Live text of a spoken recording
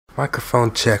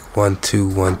Microphone check 1 2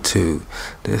 1 2.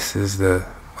 This is the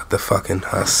fucking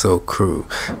Hustle crew.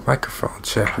 Microphone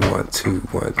check 1 2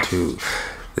 1 2.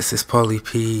 This is Paulie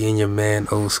P and your man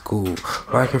Old School.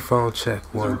 Microphone check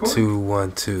 1 2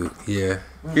 1 2. Yeah.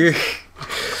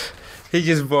 He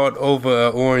just brought over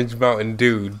an Orange Mountain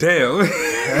Dew. Damn.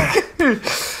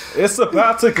 It's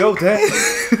about to go down.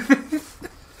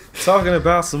 Talking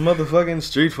about some motherfucking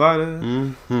Street Fighter.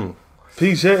 Mm-hmm.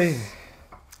 PJ.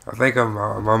 I think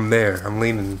I'm there. I'm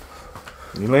leaning.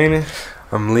 You leaning?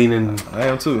 I'm leaning. I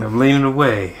am too. I'm leaning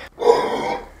away.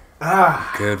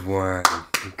 Ah. Good one.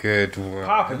 Good one.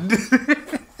 Popping.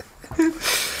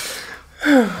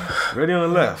 Ready on the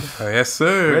left. Oh, yes,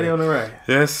 sir. Ready on the right.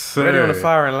 Yes, sir. Ready on the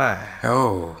firing line.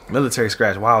 Oh. Military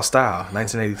scratch, wild style,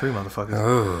 1983, motherfuckers.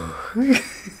 Oh.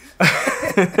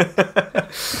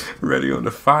 Ready on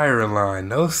the firing line.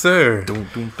 No, sir. Doom,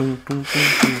 doom, doom, doom,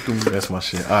 doom, doom, doom. That's my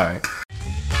shit. All right.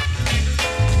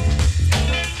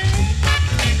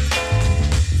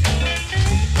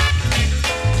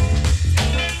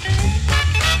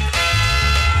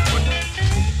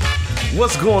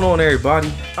 What's going on,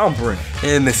 everybody? I'm Brent.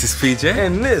 And this is PJ.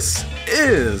 And this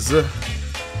is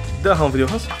the Home Video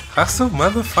Hustle. Hustle,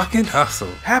 motherfucking hustle.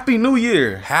 Happy New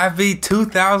Year. Happy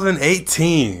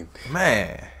 2018.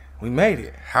 Man, we made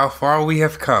it. How far we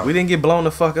have come. We didn't get blown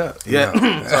the fuck up. Yeah.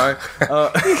 No. Sorry.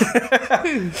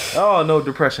 Oh, no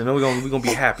depression. No, we're gonna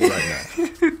be happy right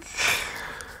now.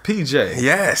 PJ.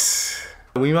 Yes.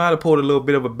 We might have pulled a little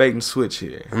bit of a bait and switch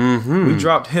here. Mm-hmm. We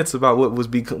dropped hints about what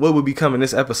would be coming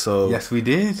this episode. Yes, we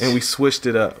did. And we switched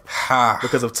it up. Ha.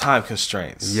 Because of time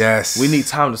constraints. Yes. We need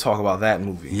time to talk about that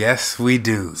movie. Yes, we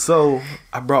do. So,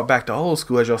 I brought back the old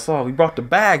school, as y'all saw. We brought the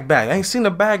bag back. I ain't seen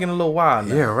the bag in a little while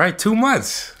now. Yeah, right. 2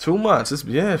 months. 2 months. It's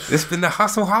been the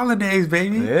hustle holidays,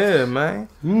 baby. Yeah, man.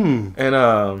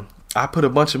 And I put a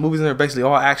bunch of movies in there, basically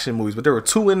all action movies. But there were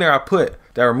 2 in there I put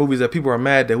that were movies that people are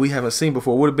mad that we haven't seen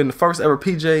before. Would have been the first ever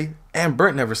PJ and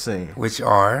Brent never seen. Which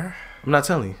are? I'm not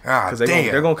telling you. Ah, Because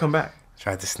damn. they're going to come back.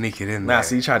 Tried to sneak it in there. Nah,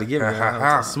 see, you tried to get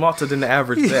me. Smarter than the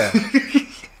average there.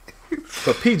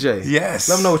 But PJ, yes.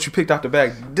 let me know what you picked out the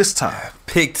bag this time.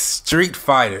 Picked Street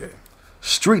Fighter.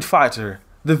 Street Fighter,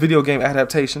 the video game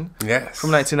adaptation. Yes.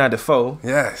 From 1994.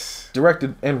 Yes.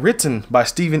 Directed and written by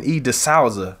Stephen E.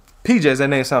 DeSouza. PJ, does that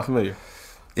name sound familiar?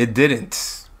 It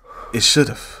didn't. It should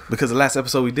have. Because the last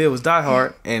episode we did was Die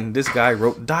Hard, and this guy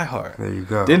wrote Die Hard. There you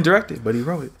go. Didn't direct it, but he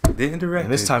wrote it. Didn't direct it.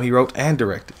 And this time he wrote and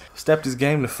directed. Stepped his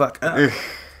game the fuck up.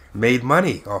 Made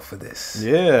money off of this.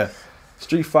 Yeah.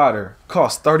 Street Fighter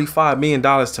cost $35 million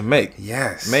to make.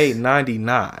 Yes. Made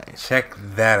 99. Check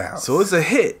that out. So it's a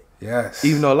hit. Yes.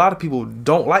 Even though a lot of people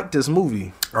don't like this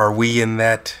movie. Are we in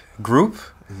that group?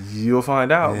 You'll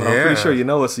find out. But I'm pretty sure you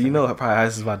know it, so you know probably how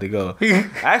this is about to go.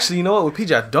 Actually, you know what? With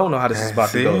PJ, I don't know how this is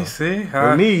about to go. See?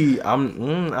 With me,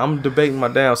 I'm debating my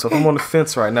damn. So if I'm on the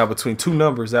fence right now between 2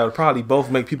 numbers, that would probably both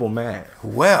make people mad.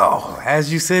 Well,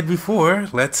 as you said before,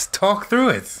 let's talk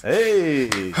through it. Hey.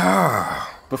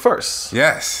 But first,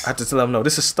 Yes. I have to let them know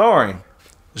this is starring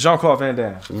Jean-Claude Van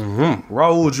Damme,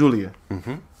 Raul Julia,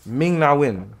 Ming Na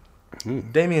Wen,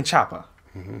 Damian Chapa,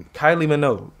 Kylie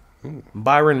Minogue,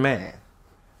 Byron Mann,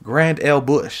 Grand L.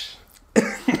 Bush,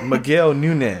 Miguel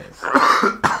Nunez,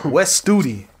 Wes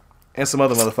Studi, and some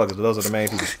other motherfuckers. But those are the main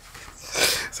people.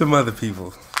 Some other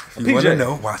people. If you want to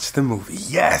know, watch the movie.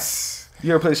 Yes.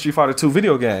 You ever played Street Fighter 2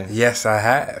 video game? Yes, I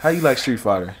have. How you like Street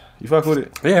Fighter? You fuck with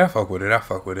it? Yeah, I fuck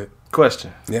with it.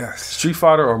 Question. Yes. Street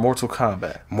Fighter or Mortal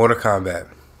Kombat? Mortal Kombat.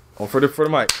 Oh, for the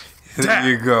mic. There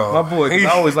you go. My boy, 'cause I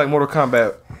always like Mortal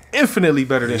Kombat infinitely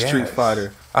better than Street Yes.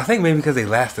 Fighter. I think maybe because they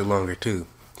lasted longer, too.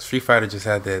 Street Fighter just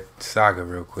had that saga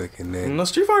real quick, and then... No,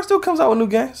 Street Fighter still comes out with new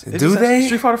games. Do they?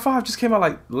 Street Fighter 5 just came out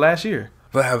like last year.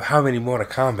 But how many Mortal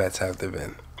Kombats have there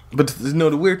been? But you know,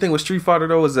 the weird thing with Street Fighter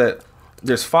though is that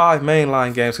there's 5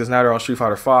 mainline games because now they're on Street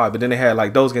Fighter 5. But then they had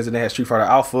like those games, and they had Street Fighter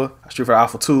Alpha, Street Fighter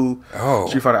Alpha 2,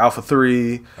 Street Fighter Alpha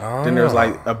 3. Then there's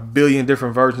like a billion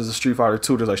different versions of Street Fighter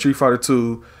 2. There's like Street Fighter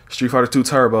 2, Street Fighter 2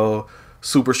 Turbo,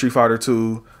 Super Street Fighter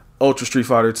 2, Ultra Street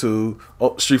Fighter 2,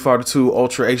 Street Fighter 2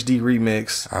 Ultra HD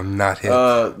Remix. I'm not hip.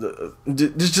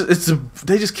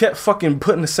 They just kept fucking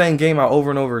putting the same game out over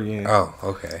and over again. Oh,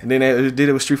 okay. And then they did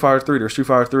it with Street Fighter 3. There's Street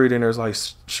Fighter 3. Then there's like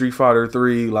Street Fighter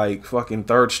 3 like fucking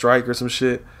Third Strike or some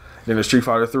shit. Then there's Street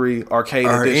Fighter 3 Arcade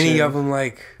Are Edition. any of them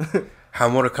like how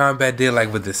Mortal Kombat did,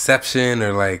 like with Deception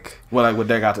or like... Well, like what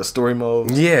they got the story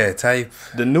mode. Yeah, type.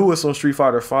 The newest on Street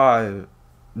Fighter 5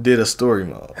 did a story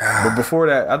mode. But before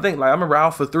that, I think like I remember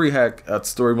Alpha 3 had a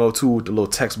story mode too with the little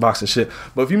text box and shit.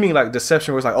 But if you mean like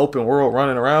Deception where it's like open world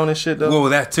running around and shit though. Well,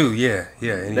 that too, yeah.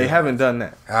 They haven't done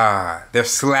that. They're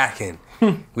slacking.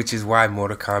 which is why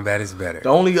Mortal Kombat is better. The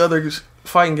only other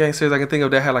fighting game series I can think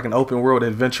of that had like an open world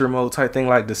adventure mode type thing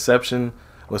like Deception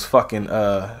was fucking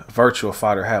Virtua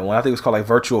Fighter had one. I think it was called like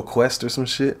Virtual Quest or some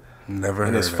shit. Never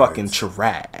and heard it's of fucking it.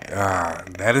 trash.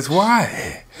 That is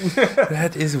why.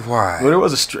 That is why. Well, there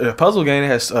was a puzzle game that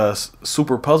has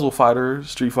Super Puzzle Fighter,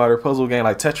 Street Fighter puzzle game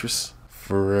like Tetris.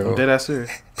 For real. I'm dead ass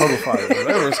serious. Puzzle Fighter,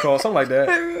 whatever it's called, something like that.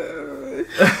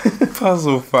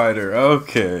 Puzzle Fighter,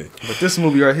 okay. But this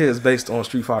movie right here is based on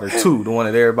Street Fighter 2, the one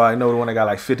that everybody know, the one that got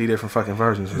like 50 different fucking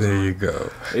versions. There you go.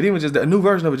 It even just a new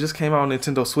version of it just came out on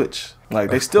Nintendo Switch.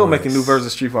 Like they still making new versions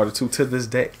of Street Fighter 2 to this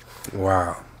day.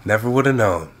 Wow. Never would have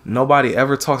known. Nobody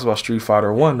ever talks about Street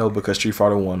Fighter 1 though, because Street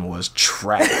Fighter 1 was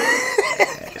trash.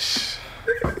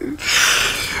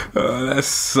 Oh, that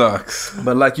sucks.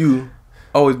 But like you,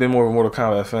 always been more of a Mortal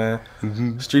Kombat fan.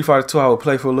 Mm-hmm. Street Fighter 2 I would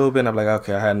play for a little bit and I'm like,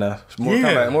 okay, I had enough. Mortal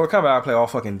Kombat I play all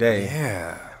fucking day.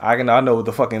 Yeah. I know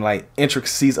the fucking like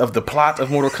intricacies of the plot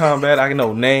of Mortal Kombat. I can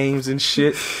know names and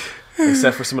shit.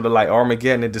 Except for some of the like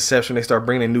Armageddon and Deception, they start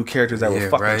bringing in new characters that were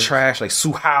fucking trash, like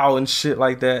Su Hao and shit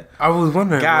like that. I was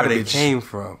wondering where they came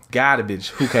from. Garbage.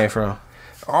 Who came from?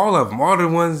 All of them. All the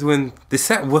ones when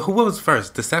who was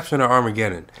first? Deception or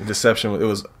Armageddon? Deception. It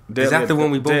was. Is that the one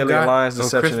we both Deadly got? Alliance,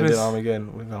 Deception, Christmas? and then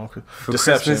Armageddon. For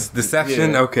Deception. Christmas?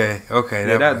 Deception. Yeah. Okay.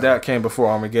 Yeah, that came before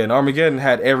Armageddon. Armageddon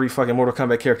had every fucking Mortal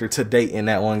Kombat character to date in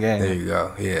that one game. There you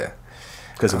go. Yeah.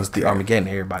 Because it was the Armageddon,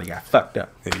 everybody got fucked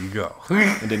up. There you go.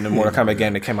 And then the Mortal Kombat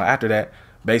game that came out after that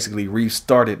basically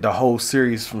restarted the whole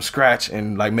series from scratch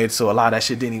and like made it so a lot of that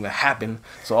shit didn't even happen.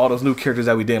 So all those new characters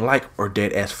that we didn't like are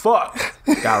dead as fuck.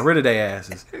 Got rid of their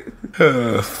asses.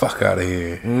 Fuck out of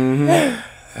here. Mm-hmm.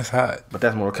 That's hot. But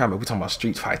that's Mortal Kombat. We talking about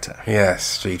Street Fighter. Yes,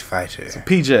 Street Fighter. So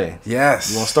PJ.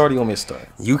 Yes. You want to start or you want me to start?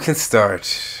 You can start.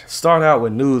 Start out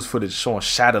with news footage showing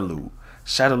Shadaloo.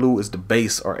 Shadaloo is the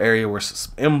base or area where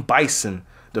M. Bison,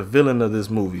 the villain of this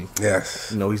movie. Yes.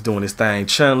 You know, he's doing his thing.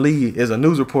 Chun-Li is a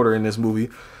news reporter in this movie.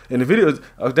 And the video,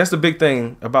 that's the big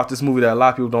thing about this movie that a lot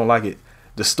of people don't like it.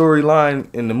 The storyline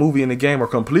in the movie and the game are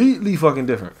completely fucking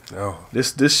different. Oh.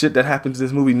 This shit that happens in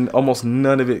this movie, almost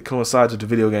none of it coincides with the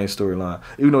video game storyline.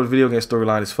 Even though the video game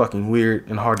storyline is fucking weird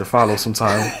and hard to follow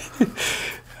sometimes.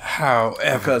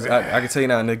 However. Because I can tell you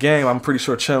now, in the game, I'm pretty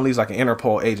sure Chun-Li's like an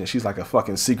Interpol agent. She's like a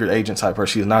fucking secret agent type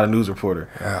person. She's not a news reporter.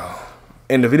 Oh.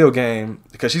 In the video game,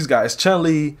 because it's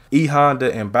Chun-Li, E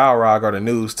Honda, and Balrog are the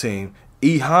news team.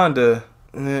 E Honda,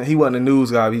 he wasn't a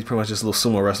news guy. He's pretty much just a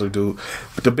little sumo wrestler dude.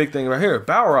 But the big thing right here,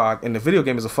 Balrog in the video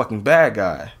game is a fucking bad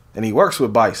guy. And he works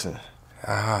with Bison.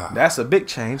 That's a big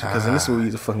change because in this movie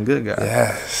he's a fucking good guy.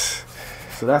 Yes.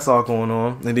 So that's all going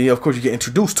on. And then, of course, you get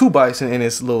introduced to Bison in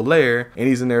his little lair. And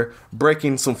he's in there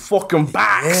breaking some fucking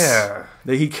backs. Yeah.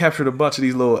 He captured a bunch of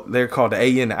these little, they're called the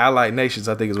AN, the Allied Nations,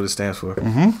 I think is what it stands for.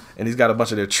 Mm-hmm. And he's got a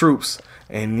bunch of their troops.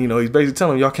 And, you know, he's basically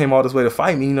telling them, y'all came all this way to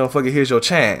fight me. You know, fucking here's your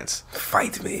chance.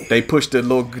 Fight me. They push the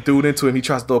little dude into him. He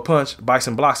tries to throw a punch.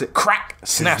 Bison blocks it. Crack!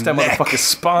 Snaps that motherfucker's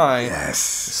spine. Yes.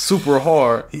 Super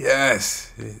hard.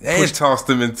 Yes. And tossed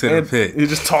him into the pit. He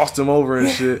just tossed him over and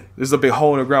shit. There's a big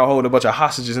hole in the ground holding a bunch of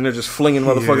hostages and they're just flinging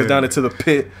motherfuckers down into the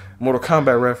pit. Mortal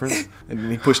Kombat reference. And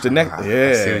then he pushed the next. I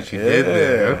see what you did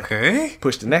there. Okay.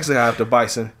 Pushed the next guy after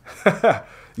Bison.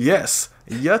 Yes.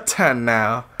 Your turn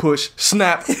now. Push.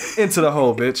 Snap. Into the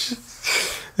hole, bitch.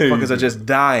 Fuckers are just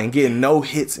dying, getting no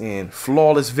hits in.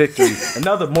 Flawless victory.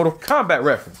 Another Mortal Kombat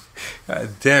reference. God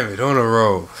damn it. On a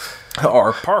roll.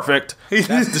 Or perfect.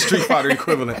 That's the Street Fighter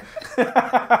equivalent.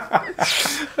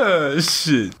 Oh,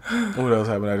 shit. What else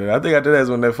happened after that? I think after that is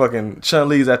when that fucking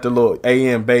Chun-Li's at the little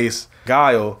AM base.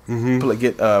 Guile,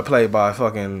 played by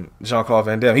fucking Jean-Claude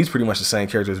Van Damme. He's pretty much the same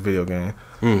character as the video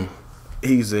game.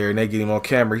 He's there and they get him on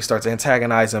camera. He starts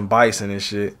antagonizing Bison and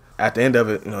shit. At the end of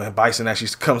it, you know, Bison actually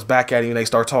comes back at him and they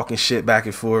start talking shit back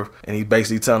and forth. And he's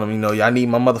basically telling him, you know, y'all need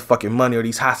my motherfucking money or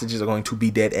these hostages are going to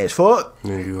be dead as fuck.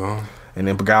 There you go. And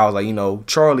then Guile was like, you know,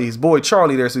 Charlie, his boy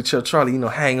Charlie there. So Charlie, you know,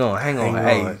 hang on.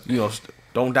 Hey, you know,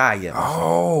 don't die yet.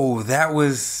 Oh, that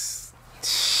was...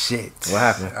 Shit. What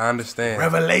happened? I understand.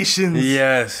 Revelations.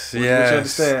 Yes, What yes. you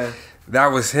understand? That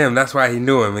was him. That's why he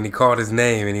knew him. And he called his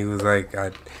name. And he was like...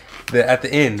 at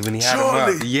the end, when he had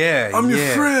Charlie, him up. Yeah, I'm your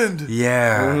friend.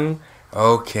 Yeah. Mm-hmm.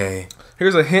 Okay.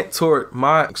 Here's a hint toward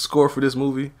my score for this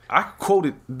movie. I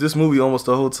quoted this movie almost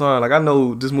the whole time. Like, I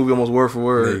know this movie almost word for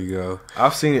word. There you go.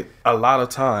 I've seen it a lot of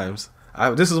times.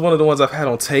 This is one of the ones I've had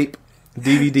on tape,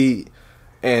 DVD,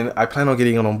 and I plan on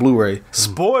getting it on Blu-ray.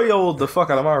 Spoiled the fuck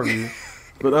out of my review.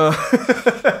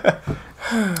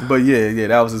 But yeah,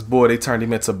 that was his boy. They turned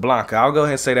him into Blanca. I'll go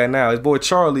ahead and say that now. His boy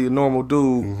Charlie, a normal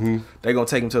dude, they gonna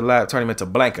take him to the lab, turn him into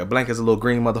Blanca. Blanca's a little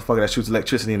green motherfucker that shoots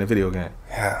electricity in the video game.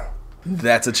 Yeah.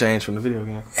 That's a change from the video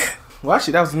game. Well,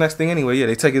 actually, that was the next thing anyway. Yeah,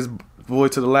 they take his boy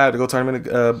to the lab to go turn him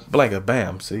into blanket.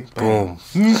 Bam, see? Bam.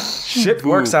 Boom. Shit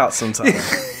works out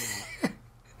sometimes.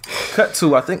 Cut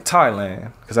to, I think,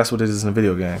 Thailand, because that's what it is in the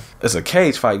video game. It's a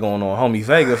cage fight going on. Homie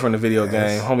Vega from the video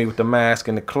game, homie with the mask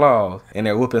and the claws, and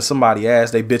they're whooping somebody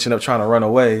ass. They bitching up trying to run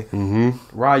away.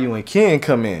 Ryu and Ken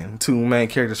come in, two main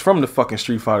characters from the fucking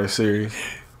Street Fighter series.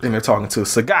 Then they're talking to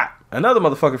Sagat, another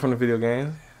motherfucker from the video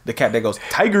game. The cat that goes,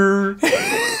 Tiger,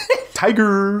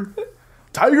 Tiger,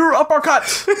 Tiger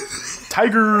uppercut,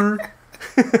 Tiger.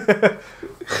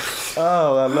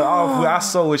 I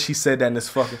so wish he said that in this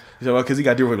fucking, because he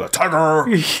got to deal with like, Tiger,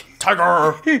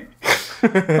 Tiger.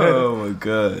 Oh my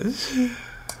gosh.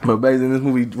 But basically in this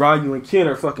movie, Ryu and Ken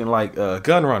are fucking like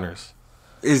gun runners.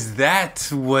 Is that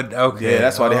what? Okay. Yeah,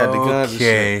 that's why they had the guns.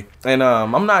 Okay. And shit. And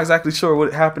I'm not exactly sure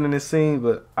what happened in this scene,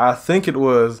 but I think it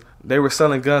was they were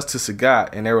selling guns to Sagat,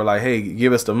 and they were like, "Hey,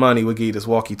 give us the money. We'll give you this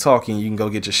walkie-talkie, and you can go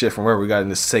get your shit from wherever we got in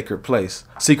this secret place,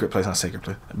 not sacred place."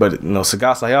 But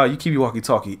Sagat's like, "Oh, you keep your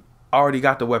walkie-talkie. I already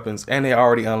got the weapons, and they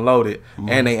already unloaded,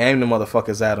 and they aimed the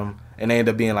motherfuckers at them, and they end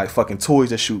up being like fucking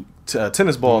toys that shoot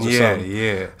tennis balls or something."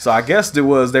 Yeah. So I guess they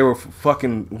were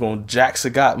fucking gonna jack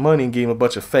Sagat money and give him a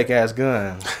bunch of fake ass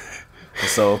guns. And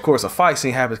so of course a fight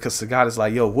scene happens because Sagat is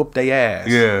like, "Yo, whoop they ass."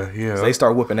 Yeah. So they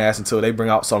start whooping ass until they bring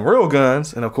out some real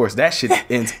guns, and of course that shit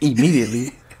ends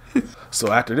immediately.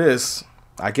 So after this,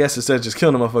 I guess instead of just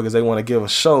killing the motherfuckers, they want to give a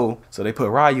show. So they put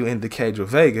Ryu in the cage with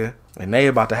Vega, and they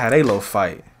about to have a little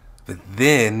fight. But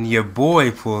then your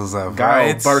boy pulls up, Guy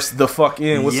right? bursts the fuck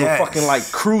in with some fucking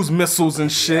like cruise missiles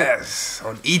and shit. Yes,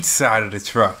 on each side of the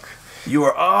truck. You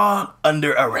are all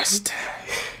under arrest.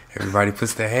 Everybody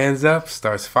puts their hands up,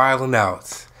 starts filing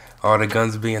out. All the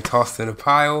guns being tossed in a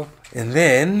pile. And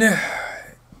then,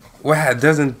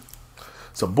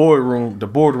 So the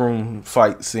boardroom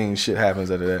fight scene shit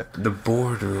happens after that. The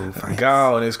boardroom fight.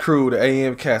 Gao and his crew, the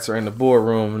AM cats, are in the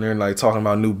boardroom and they're like talking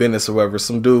about new business or whatever.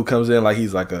 Some dude comes in like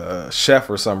he's like a chef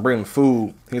or something, bringing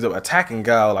food. He's attacking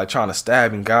Gao, like trying to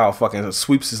stab him. Gao fucking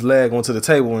sweeps his leg onto the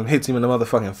table and hits him in the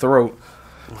motherfucking throat.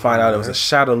 Find out it was a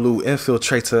Shadaloo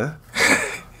infiltrator.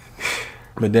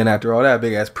 But then after all that,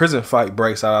 big ass prison fight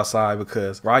breaks out outside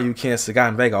because Ryu, Ken, Sagat,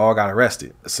 and Vega all got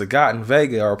arrested. Sagat and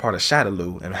Vega are a part of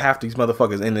Shadaloo, and half these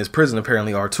motherfuckers in this prison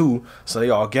apparently are too. So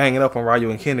they all ganging up on Ryu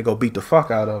and Ken to go beat the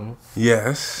fuck out of them.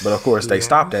 Yes. But of course they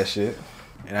stopped that shit.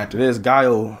 And after this,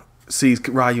 Guile sees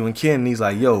Ryu and Ken and he's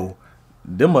like, "Yo,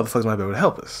 them motherfuckers might be able to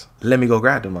help us. Let me go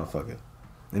grab them motherfuckers."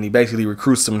 And he basically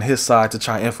recruits them on his side to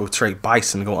try and infiltrate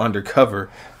Bison and go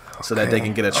undercover so that they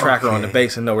can get a tracker on the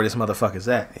base and know where this motherfucker's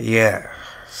at. Yeah.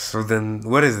 So then,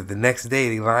 what is it? The next day,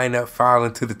 they line up, file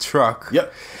into the truck.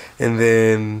 Yep. And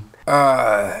then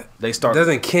they start.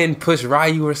 Doesn't Ken push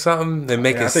Ryu or something and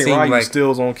make it seem Ryu like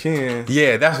steals on Ken?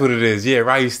 Yeah, that's what it is. Yeah,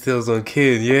 Ryu steals on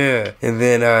Ken. Yeah. And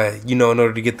then in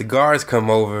order to get the guards come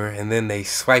over, and then they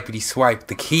swipey swipe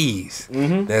the keys.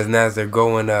 Mm-hmm. As they're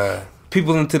going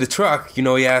people into the truck.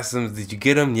 He asks them, "Did you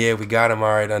get them?" "Yeah, we got them.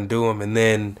 All right, undo them." And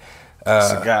then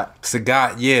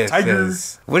Sagat, yeah,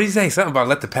 says, what did he say? Something about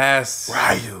let the pass.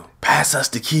 Ryu, pass us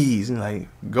the keys. And like,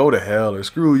 go to hell or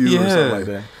screw you or something like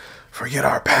that. Forget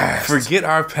our past. We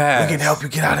can help you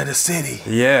get out of the city.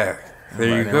 Yeah.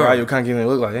 There you go. Ryu kind of getting it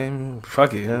look like, hey,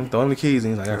 fuck it. Throw him the keys.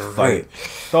 And he's like, fuck it.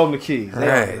 Throw him the keys.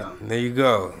 Right. There you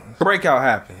go. Breakout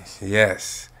happens.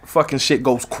 Yes. Fucking shit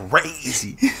goes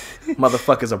crazy.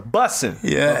 Motherfuckers are bussing.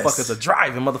 Yes. Motherfuckers are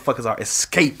driving. Motherfuckers are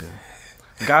escaping.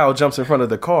 Guile jumps in front of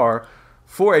the car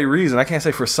for a reason. I can't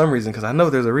say for some reason because I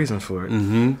know there's a reason for it.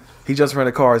 Mm-hmm. He jumps in front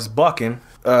of the car, is bucking.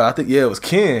 I think, it was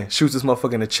Ken. Shoots this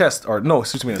motherfucker in the chest. Or no,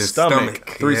 shoots me in the stomach.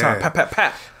 3 times. Pat, pat,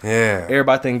 pat. Yeah.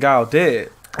 Everybody think Guile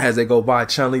dead. As they go by,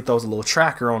 Chun-Li throws a little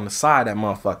tracker on the side of that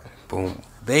motherfucker. Boom.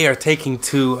 They are taking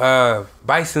to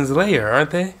Bison's lair, aren't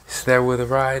they? Is that where the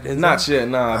ride is? Not yet,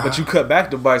 nah. But you cut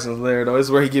back to Bison's lair, though. This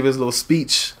is where he give his little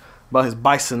speech about his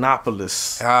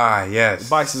Bisonopolis. Ah, yes.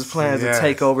 Bison's plans to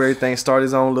take over everything, start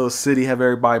his own little city, have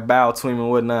everybody bow to him and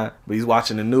whatnot. But he's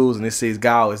watching the news and it says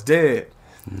Guile is dead.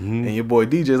 Mm-hmm. And your boy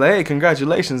DJ's like, "Hey,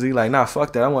 congratulations." He's like, "Nah,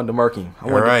 fuck that. I wanted to murk him. I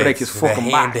wanted to break his fucking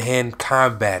back." Hand-to-hand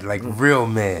combat, like real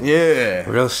men. Yeah.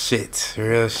 Real shit.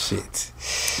 You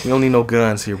don't need no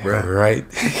guns here, bro. Right.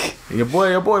 Your boy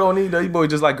don't need that. Your boy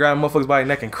just like grabbing motherfuckers by the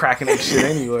neck and cracking that shit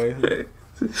anyway.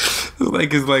 It's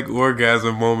like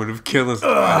orgasm moment of killing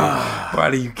somebody. Why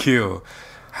do you kill?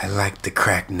 I like to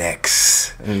crack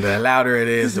necks. And the louder it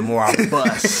is, the more I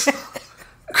bust.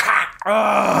 Crack.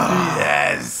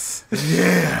 Yes.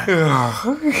 Yeah.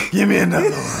 Give me another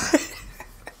one.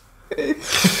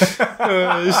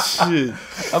 Shit.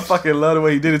 I fucking love the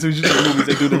way he did it too. You know the movies,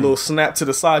 they do the little snap to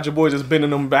the side, your boy just bending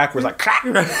them backwards like crack.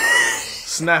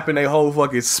 snapping their whole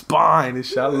fucking spine and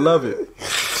shit. I love it.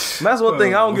 And that's one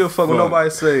thing I don't give a fuck what nobody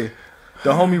say.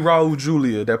 The homie Raul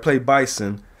Julia that played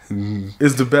Bison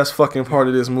is the best fucking part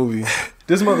of this movie.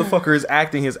 This motherfucker is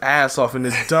acting his ass off in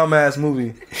this dumbass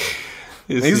movie.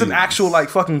 He's an actual like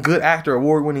fucking good actor,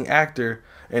 award-winning actor.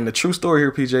 And the true story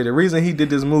here, PJ, the reason he did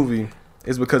this movie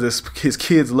is because his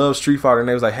kids love Street Fighter and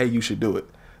they was like, hey, you should do it.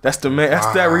 That's the man.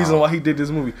 That's that reason why he did this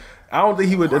movie. I don't think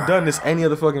he would have done this any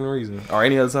other fucking reason or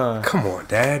any other time. Come on,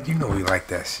 Dad. You know we like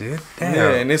that shit. Damn.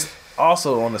 Yeah, and it's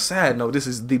also on the sad note, this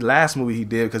is the last movie he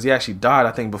did because he actually died,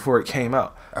 I think, before it came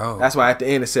out. Oh. That's why at the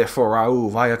end it said for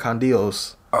Raul Vaya con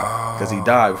Dios. Because he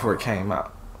died before it came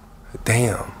out.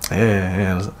 Damn.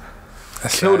 Yeah.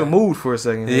 Killed the mood for a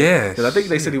second. Yeah. Because I think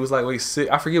they said he was lightweight sick.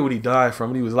 I forget what he died from.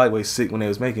 But he was lightweight sick when they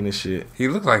was making this shit. He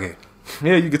looked like it.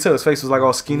 Yeah, you could tell his face was like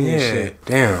all skinny and shit.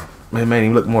 Damn. It made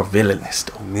him look more villainous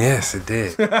though. Yes, it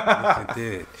did. Yes, it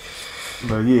did.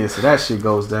 But yeah, so that shit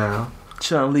goes down.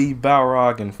 Chun-Li,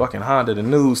 Balrog, and fucking Honda, the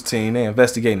news team, they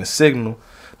investigating the signal.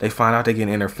 They find out they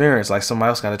getting interference, like somebody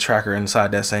else got a tracker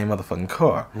inside that same motherfucking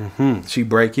car. Mm-hmm. She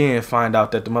break in, find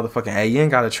out that the motherfucking AN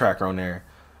got a tracker on there.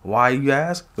 Why, you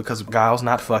ask? Because Guile's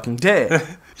not fucking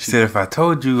dead. She said, if I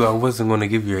told you I wasn't going to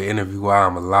give you an interview while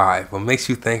I'm alive, what makes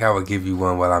you think I would give you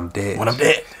one while I'm dead? When I'm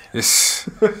dead.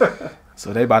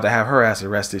 So they about to have her ass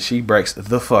arrested. She breaks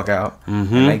the fuck out. And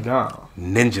they gone.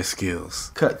 Ninja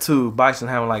skills. Cut to Bison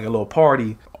having like a little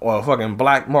party. Or a fucking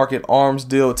black market arms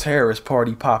deal terrorist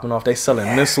party popping off. They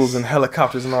selling missiles and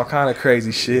helicopters and all kind of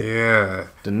crazy shit. Yeah.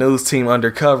 The news team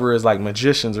undercover is like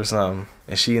magicians or something.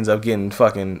 And she ends up getting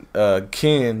fucking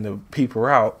Ken to peep her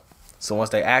out. So once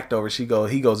they act over, he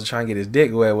goes to try and get his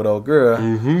dick wet with old girl.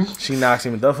 She knocks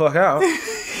him the fuck out.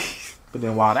 But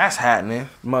then while that's happening,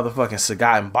 motherfucking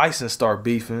Sagat and Bison start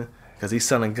beefing. Because he's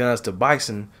selling guns to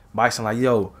Bison. Bison like,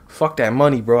 yo, fuck that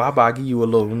money, bro. How about I give you a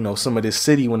little, some of this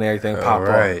city when everything pop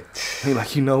off. He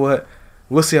like, you know what?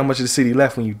 We'll see how much of the city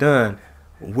left when you done.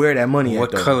 Where that money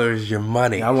at, though? What color is your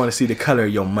money? I want to see the color of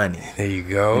your money. There you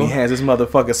go. And he hands this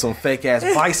motherfucker some fake ass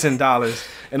Bison dollars.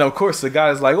 And of course the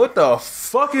guy is like, what the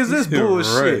fuck is this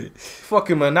bullshit? Right.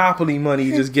 Fucking Monopoly money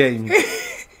you just gave me.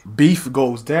 Beef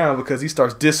goes down because he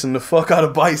starts dissing the fuck out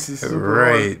of Bison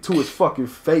to his fucking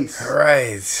face.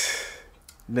 Right.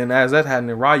 Then as that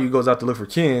happening, Ryu goes out to look for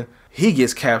Ken. He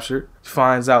gets captured.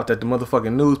 Finds out that the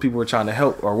motherfucking news people were trying to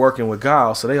help or working with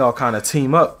Guile. So they all kind of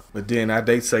team up. But then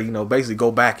they say, basically go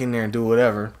back in there and do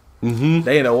whatever.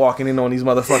 They end up walking in on these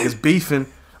motherfuckers beefing.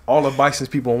 All the Bison's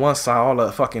people on one side. All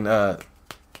the fucking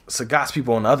Sagat's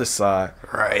people on the other side.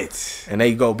 Right. And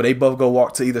they both go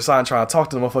walk to either side and try to talk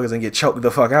to the motherfuckers and get choked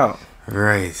the fuck out.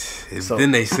 Right. So,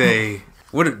 then they say...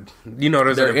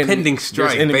 there's an impending strike.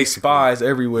 There's enemy spies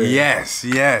everywhere. Yes.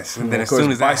 And then as soon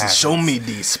as that happens, show me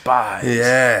these spies.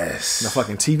 Yes. And the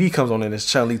fucking TV comes on and it's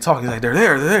Chun-Li talking. He's like,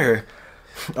 they're there.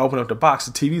 Open up the box,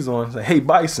 the TV's on. He's like, hey,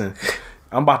 Bison,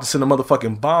 I'm about to send a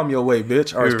motherfucking bomb your way,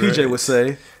 bitch. Or as PJ would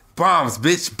say, bombs,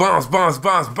 bitch.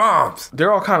 Bombs.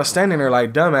 They're all kind of standing there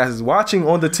like dumbasses watching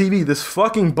on the TV. This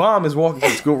fucking bomb is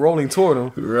rolling toward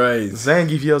them. Right.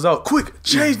 Zangief yells out, quick,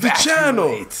 change the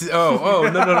channel. Oh,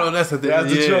 no, that's the thing.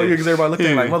 That's the joke, because everybody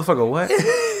looking like, motherfucker, what?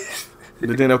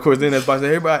 But then, of course, everybody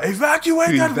say, everybody,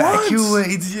 evacuate at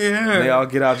once. Yeah. And they all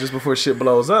get out just before shit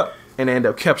blows up. And they end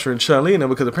up capturing Chun-Li and them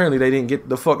because apparently they didn't get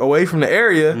the fuck away from the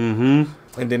area.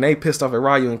 And then they pissed off at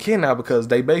Ryu and Ken now because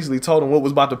they basically told them what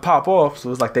was about to pop off.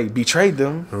 So it's like they betrayed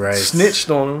them. Right.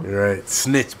 Snitched on them. Right.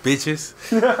 Snitch, bitches.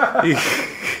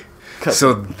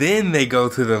 So then they go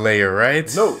to the lair,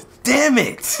 right? No. Damn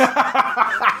it.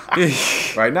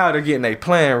 Right now they're getting a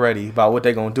plan ready about what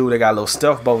they gonna do. They got a little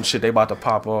stealth boat and shit they about to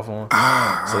pop off on.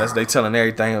 So they telling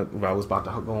everything about what's about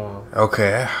to go on.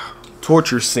 Okay.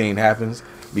 Torture scene happens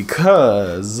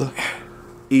because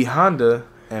E Honda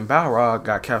and Balrog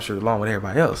got captured along with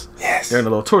everybody else. Yes. They're in a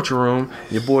little torture room.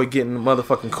 Your boy getting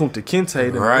motherfucking Kunta Kinte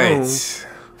in the room.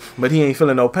 But he ain't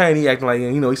feeling no pain. He acting like,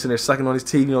 he's sitting there sucking on his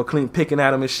teeth, clean picking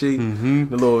at him and shit.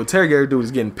 The little interrogator dude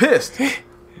is getting pissed.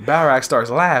 Balrog starts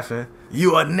laughing.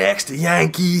 You are next,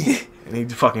 Yankee. And he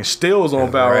fucking steals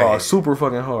on Balrog super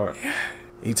fucking hard.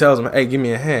 He tells him, hey, give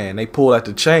me a hand. They pull out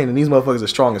the chain, and these motherfuckers are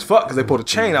strong as fuck because they pull the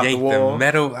chain out the wall. The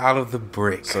metal out of the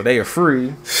brick. So they are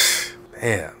free.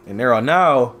 Damn. And they're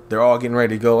all getting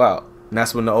ready to go out. And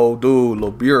that's when the old dude,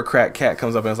 little bureaucrat cat,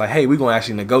 comes up and is like, hey, we gonna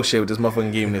actually negotiate with this motherfucker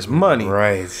and give him this money.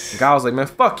 Right. The guy was like, man,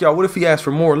 fuck y'all. What if he asks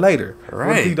for more later? Right.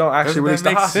 What if he don't actually release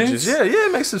the hostages? Sense? Yeah,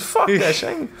 it makes sense. Fuck that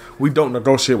shit. We don't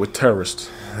negotiate with terrorists.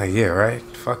 Yeah, right.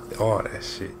 Fuck all that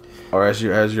shit. Or as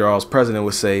your all's president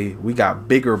would say, we got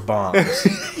bigger bombs.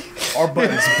 Our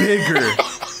button's bigger.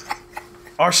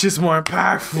 Our shit's more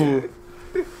impactful.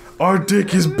 Our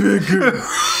dick is bigger.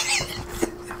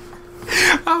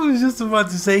 I was just about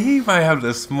to say he might have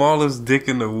the smallest dick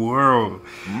in the world.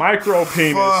 Micro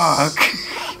penis. Fuck.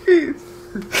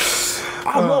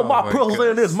 I want my pussy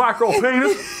in this micro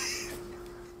penis.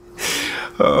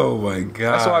 Oh my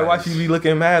god. That's why wifey be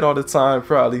looking mad all the time.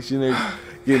 Probably she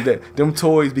get that. Them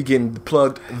toys be getting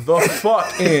plugged the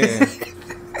fuck in.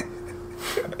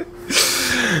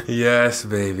 Yes,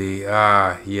 baby.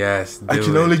 Yes. I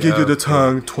can only give you the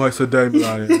tongue twice a day,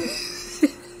 Brian.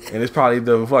 And it's probably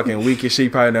the fucking weakest. She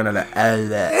probably done like.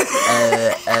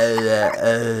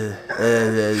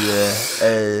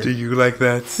 Do you like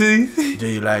that? See? Do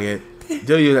you like it?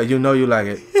 Do you? You know you like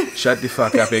it. Shut the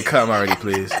fuck up and come already,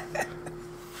 please.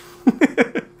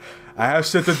 I have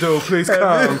shit to do. Please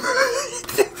come.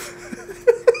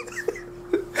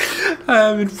 I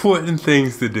have important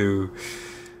things to do.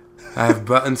 I have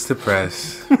buttons to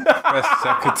press. Press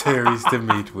secretaries to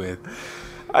meet with.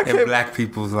 And black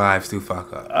people's lives to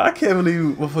fuck up. I can't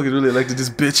believe motherfuckers really elected this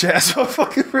bitch ass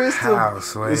motherfucking president. How,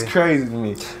 Sway? It's crazy to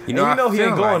me. You know he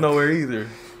ain't going nowhere either.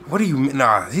 What do you mean?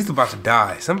 Nah, he's about to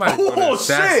die. Somebody's gonna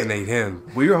assassinate him.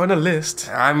 We're on the list.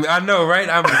 I know, right?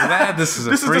 I'm glad this is a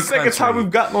This is free the second time we've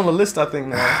gotten on the list, I think,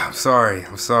 now. I'm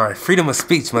sorry. Freedom of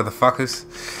speech, motherfuckers.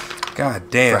 God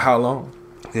damn. For how long?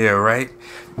 Yeah, right?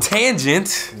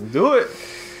 Tangent. Do it.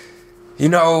 You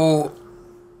know,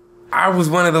 I was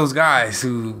one of those guys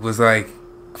who was like,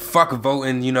 fuck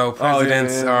voting,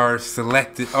 presidents are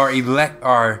selected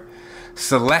are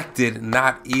selected,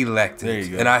 not elected. There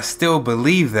you go. And I still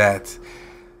believe that.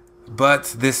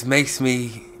 But this makes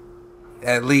me,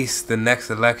 at least the next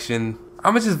election,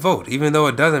 I'ma just vote. Even though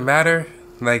it doesn't matter,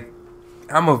 like,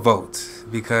 I'ma vote.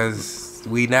 Because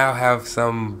we now have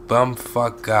some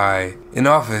bumfuck guy in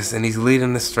office and he's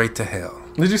leading us straight to hell.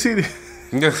 Did you see the...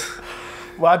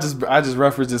 Well, I just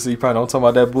referenced it so you probably don't talk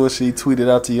about that bullshit he tweeted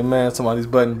out to your man, talking about his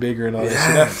button bigger and all that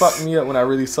shit. That fucked me up when I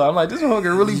really saw it. I'm like, this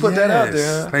motherfucker really put that out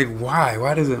there, huh? Like, why?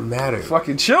 Why does it matter?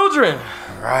 Fucking children.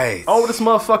 Right. Oldest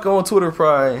motherfucker on Twitter,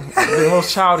 probably. The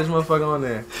most childish motherfucker on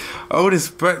there.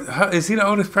 Is he the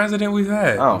oldest president we've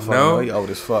had? I don't fucking know. He old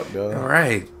as fuck, though.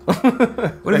 Right.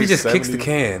 What if he just 70? Kicks the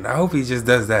can? I hope he just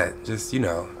does that. Just,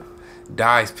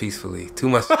 dies peacefully. Too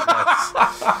much stress.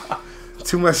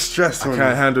 Too much stress. I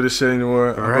can't handle this shit anymore.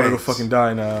 I'm gonna go fucking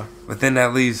die now. But then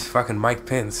that leaves fucking Mike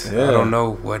Pence. Yeah. I don't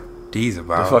know what he's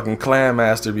about. The fucking clan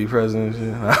master be president.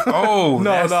 Oh,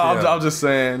 no, I'm just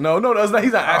saying. No, that's not.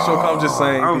 He's not actual. I'm just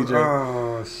saying, PJ.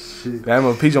 Oh shit. Damn,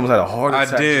 PJ almost had a heart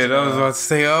attack. I did. I was about to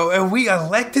say, and we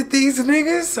elected these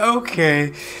niggas.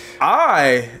 Okay.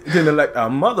 I didn't elect a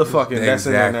motherfucker that's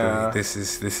in there now. This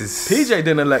is PJ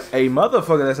didn't elect a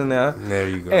motherfucker that's in there. There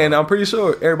you go. And I'm pretty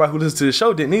sure everybody who listens to the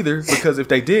show didn't either, because if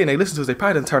they did and they listened to us, they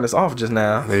probably didn't turn us off just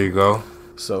now. There you go.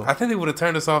 So I think they would have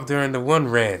turned us off during the one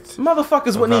rant.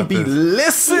 Motherfuckers wouldn't even be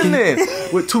listening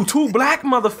with two black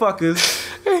motherfuckers.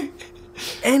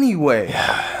 Anyway.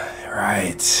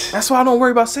 Right. That's why I don't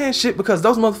worry about saying shit, because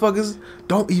those motherfuckers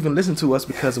don't even listen to us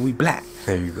because we black.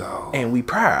 There you go. And we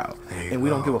proud. And we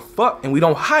don't give a fuck, and we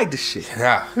don't hide the shit.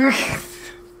 Yeah.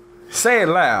 Say it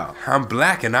loud. I'm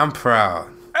black and I'm proud.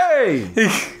 Hey!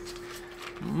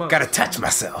 Gotta touch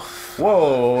myself.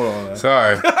 Whoa.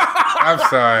 Sorry. I'm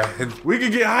sorry. We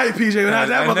could get hype, PJ, without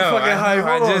that motherfucking hype.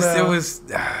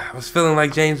 I was feeling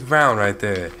like James Brown right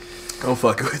there. Don't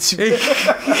fuck with you.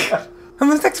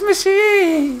 I'm a sex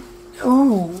machine.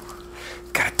 Ooh.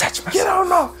 Gotta touch myself. Get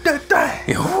on off that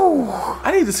thing. Ooh.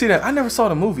 I need to see that. I never saw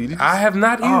the movie. I have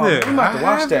not either. I'm about to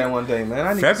watch that one day, man.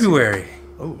 I need February.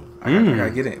 Oh, I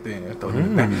gotta get it then.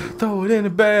 Throw it in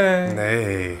the bag.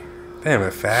 Hey. Damn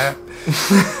it, Fab.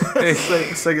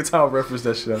 Second time I reference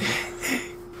that shit.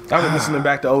 I've been listening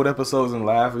back to old episodes and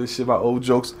laughing at this shit about old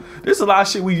jokes. There's a lot of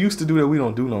shit we used to do that we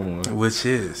don't do no more. Which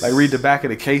is? Like read the back of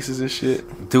the cases and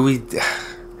shit. Do we?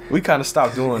 We kind of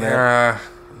stopped doing that.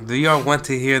 Do y'all want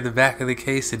to hear the back of the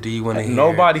case, or do you want to hear?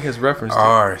 Nobody has referenced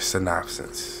our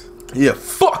synopsis. Yeah,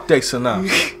 fuck they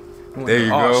synopsis. There you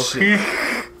go.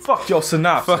 Fuck your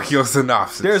synopsis. Fuck your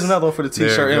synopsis. There's another one for the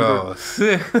t-shirt, Ember.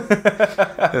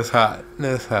 That's hot.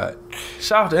 That's hot.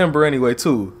 Shout out to Ember anyway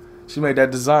too. She made that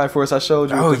design for us. I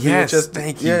showed you. Oh yes,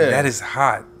 thank you. Yeah. That is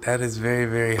hot. That is very,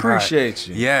 very hot. Appreciate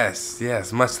you. Yes.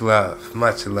 Much love.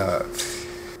 Much love.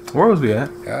 Where was we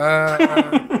at?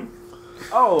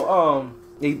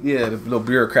 Yeah, the little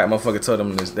bureaucrat motherfucker told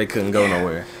them they couldn't go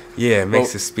nowhere. Yeah,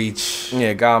 makes a speech.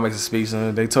 Yeah, God makes a speech,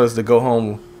 and they told us to go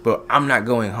home, but I'm not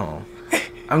going home.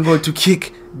 I'm going to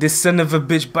kick this son of a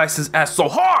bitch bison's ass so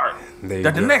hard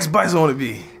that the next bison on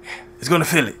be is going to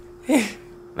feel it.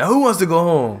 Now, who wants to go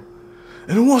home?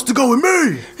 And who wants to go with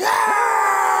me? Yeah!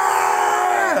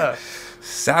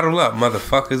 Saddle up,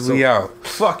 motherfuckers. So, we out.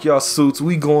 Fuck y'all suits.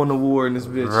 We going to war in this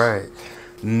bitch. Right.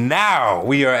 Now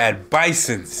we are at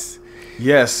Bison's.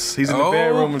 Yes, he's in the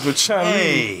bedroom with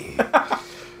Chun-Li.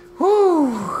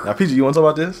 Woo. Now, PG, you want to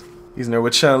talk about this? He's in there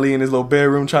with Chun-Li in his little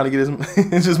bedroom trying to get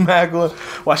his mag on.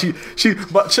 While it's the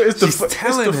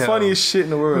funniest shit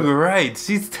in the world. Right.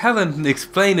 She's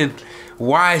explaining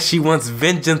why she wants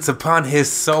vengeance upon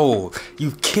his soul.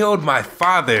 You killed my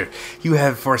father. You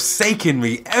have forsaken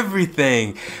me.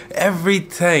 Everything. He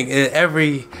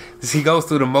goes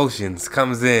through the motions,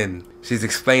 comes in. She's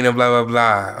explaining blah, blah,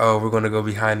 blah. Oh, we're going to go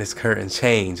behind this curtain.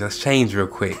 Let's change real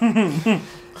quick.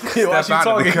 Yeah, while she's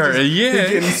talking, he's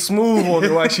getting smooth on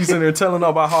her while she's in there telling her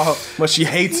about how much she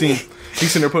hates him.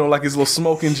 He's in there putting on like his little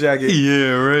smoking jacket.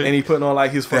 Yeah, right. And he putting on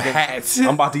like his fucking hat.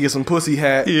 I'm about to get some pussy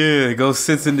hat. Yeah, goes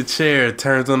sits in the chair,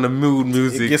 turns on the mood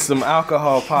music. Gets some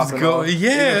alcohol popping on.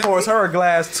 Yeah. And pours her a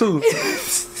glass too.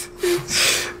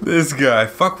 This guy,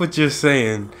 fuck what you're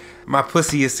saying. My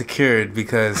pussy is secured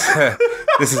because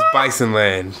this is Bison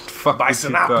land. Fuck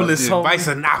Bisonopolis, homie.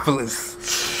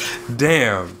 Bisonopolis.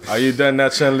 Damn. Are you done now,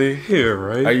 Chun-Li? Yeah,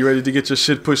 right. Are you ready to get your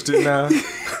shit pushed in now?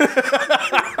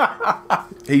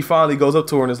 He finally goes up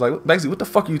to her and is like, basically, what the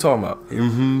fuck are you talking about?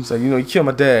 Mm-hmm. So, you killed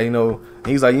my dad, And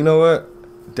he's like, you know what?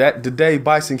 The day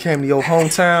Bison came to your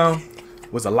hometown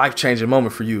was a life-changing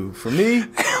moment for you. For me,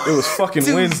 it was fucking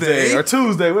Wednesday or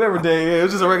Tuesday, whatever day. Yeah, it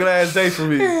was just a regular ass day for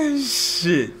me.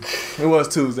 Shit. It was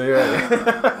Tuesday, right?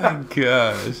 Oh,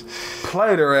 gosh.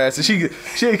 Played her ass. And she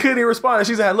couldn't even respond.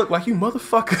 She said, look like you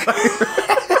motherfucker.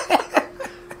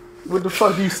 What the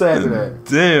fuck you saying to that?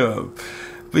 Damn.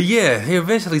 But yeah, he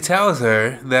eventually tells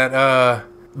her that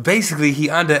basically he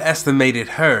underestimated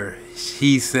her.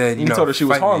 He said, he told her she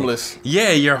was harmless.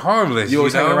 Yeah, you're harmless. You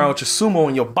always hanging around with your sumo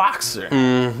and your boxer.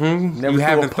 Mm-hmm. Never you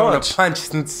haven't thrown a punch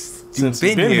since you've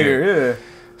been here. Yeah.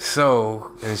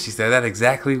 So, and she said, that's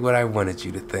exactly what I wanted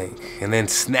you to think. And then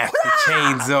snaps the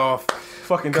chains off.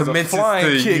 Fucking does a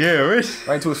flying kick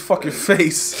right into his fucking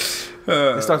face.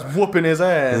 And starts whooping his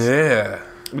ass. Yeah.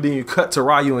 But then you cut to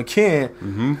Ryu and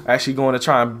Ken actually going to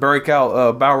try and break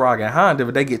out Balrog and Honda,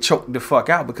 but they get choked the fuck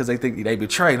out because they think they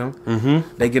betrayed him.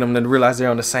 Mm-hmm. They get them to realize they're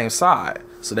on the same side.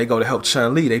 So they go to help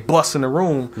Chun-Li. They bust in the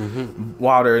room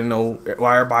while they're,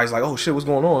 while everybody's like, oh shit, what's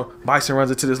going on? Bison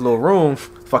runs into this little room,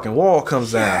 fucking wall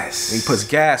comes down. And he puts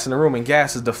gas in the room and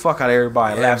gasses the fuck out of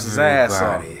everybody and laughs his ass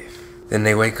off. Then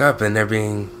they wake up and they're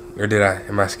being,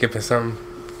 am I skipping something?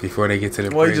 Before they get to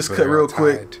the well, he just cut real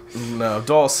quick. No,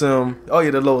 Dawson. Oh yeah,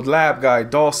 the little lab guy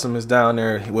Dawson is down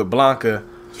there with Blanca.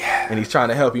 Yeah. And he's trying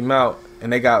to help him out.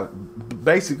 And they got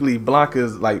basically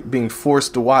Blanca's like being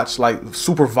forced to watch like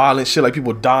super violent shit, like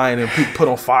people dying and people put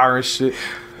on fire and shit.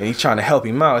 And he's trying to help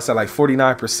him out. It's at like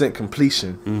 49%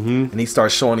 completion. Mm-hmm. And he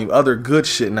starts showing him other good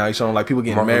shit now. He's showing like people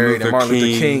getting married and Martin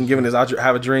Luther King giving his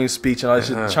Have a Dream speech and all that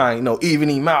shit to try and even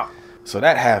him out. So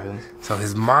that happens. So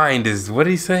his mind is, what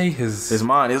did he say? His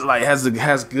mind is like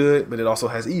has good, but it also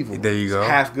has evil. There you go. It's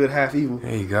half good, half evil.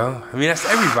 There you go. I mean, that's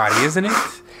everybody, isn't it?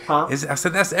 Huh? I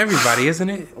said that's everybody, isn't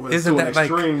it? Well, isn't that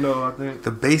extreme, though, I think. The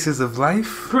basis of life?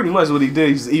 Pretty much what he did.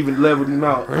 He just even leveled him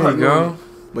out. There you go.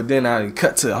 But then I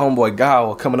cut to homeboy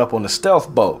Guile coming up on the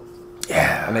stealth boat.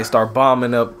 Yeah. And they start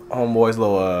bombing up homeboy's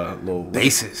little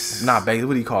bases. Not bases.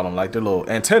 What do you call them? Like their little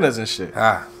antennas and shit.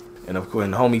 Ah. And of course,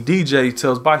 and homie DJ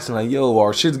tells Bison like, yo,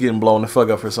 our shit's getting blown the fuck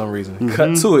up for some reason. Mm-hmm.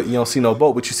 Cut to it, you don't see no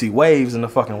boat, but you see waves in the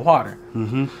fucking water.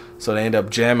 Mm-hmm. So they end up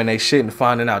jamming their shit and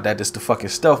finding out that it's the fucking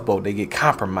stealth boat. They get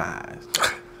compromised.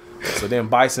 So then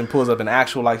Bison pulls up an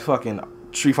actual like fucking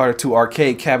Street Fighter 2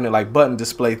 arcade cabinet like button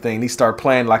display thing. He start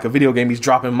playing like a video game. He's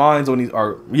dropping mines on these,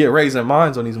 raising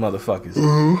mines on these motherfuckers.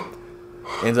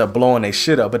 Mm-hmm. Ends up blowing their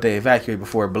shit up, but they evacuate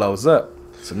before it blows up.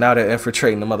 So now they're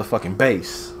infiltrating the motherfucking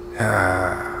base.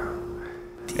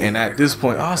 And at this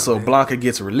point, also, Blanca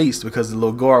gets released because the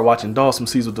little guard watching Dawson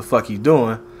sees what the fuck he's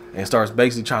doing and starts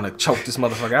basically trying to choke this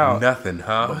motherfucker out. Nothing,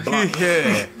 huh?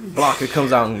 Blanca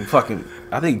comes out and fucking,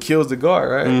 I think, kills the guard,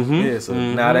 right? Mm-hmm. Yeah, so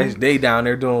now they down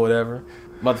there doing whatever.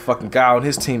 Motherfucking Guile and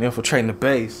his team infiltrating the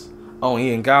base. Oh,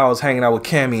 yeah, and Guile's hanging out with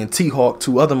Cammy and T-Hawk,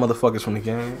 two other motherfuckers from the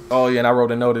game. Oh, yeah, and I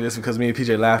wrote a note of this because me and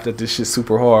PJ laughed at this shit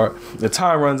super hard. The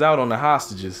time runs out on the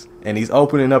hostages, and he's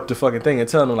opening up the fucking thing and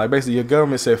telling them, like, basically, your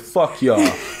government said, fuck y'all.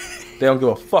 They don't give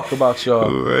a fuck about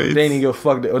y'all. Right. They ain't give a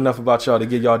fuck enough about y'all to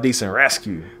get y'all decent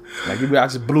rescue. Like, I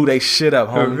just blew they shit up,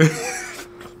 homie.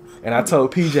 And I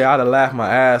told PJ I'd have laughed my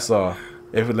ass off.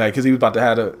 If it, like, cause he was about to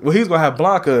have he was gonna have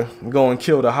Blanca go and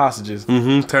kill the hostages.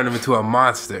 Mm-hmm. Turn him into a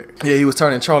monster. Yeah, he was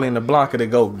turning Charlie into Blanca to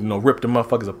go, rip the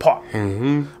motherfuckers apart.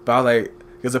 Mm-hmm. But I was like,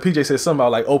 Because the PJ said something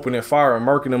about like opening fire and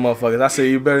murking them motherfuckers. I said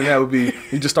you better than that would be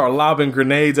you just start lobbing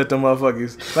grenades at them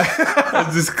motherfuckers.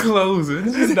 Just closing.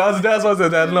 That's what I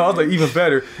said. No, I was like even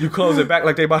better. You close it back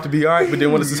like they about to be alright, but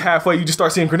then when it's just halfway, you just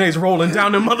start seeing grenades rolling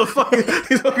down them motherfuckers.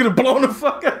 He's gonna blow the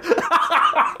fuck up.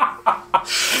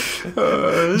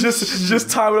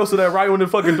 Just time it up so that right when the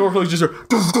fucking door closes, just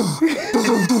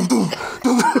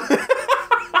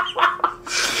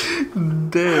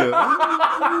Damn.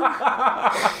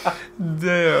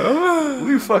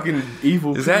 we fucking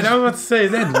evil. Is that, I was about to say,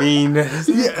 is that mean?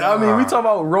 Yeah, I mean, we talking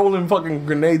about rolling fucking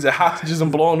grenades at hostages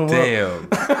and blowing them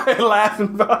up. And laughing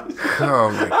about it.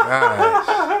 Oh my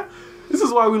gosh. This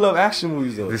is why we love action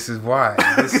movies, though. This is why.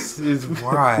 This is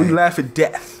why. We laugh at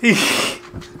death.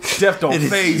 Death don't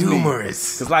phase me.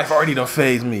 Humorous. Because life already don't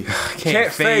phase me.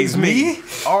 Can't phase me.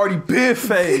 Already been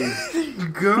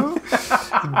phased. Go.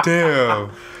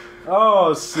 Damn.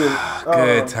 Oh, shit.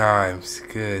 Good times.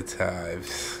 Good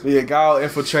times. Yeah, Gal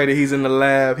infiltrated. He's in the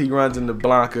lab. He runs into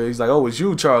Blanca. He's like, oh, it's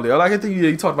you, Charlie. I think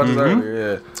you talked about this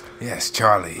earlier. Yeah. Yes,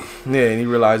 Charlie. Yeah, and he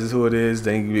realizes who it is.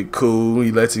 Then he get cool.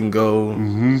 He lets him go.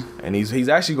 And he was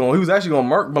actually gonna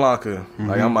murk Blanca.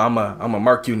 Like I'm a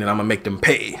murk you, and then I'm gonna make them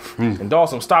pay. And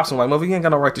Dawson stops him like, motherfucker, you ain't got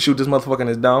no right to shoot this motherfucker in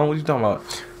his down. What you talking about?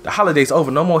 The holiday's over.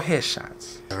 No more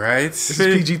headshots. Right. This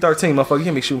is PG-13, motherfucker. You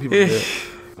can't be shooting people in the head.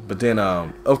 But then,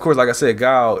 of course, like I said,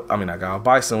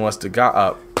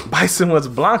 Bison wants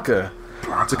Blanca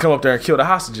to come up there and kill the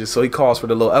hostages. So he calls for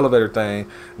the little elevator thing.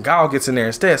 Gal gets in there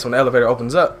instead. So when the elevator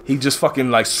opens up, he just fucking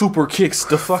like super kicks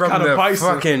the fuck out of Bison.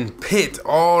 From the fucking pit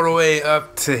all the way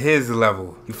up to his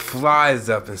level. He flies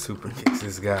up and super kicks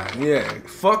this guy. Yeah,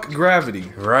 fuck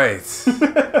gravity. Right.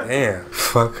 Damn.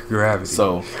 Fuck gravity.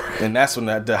 So, and that's when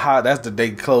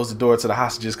they close the door to the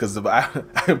hostages because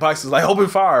Bison's like, open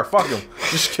fire, fuck him,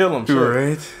 just kill him. Sure.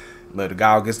 Right. But the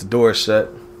guy gets the door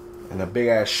shut. And a big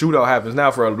ass shootout happens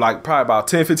now for like probably about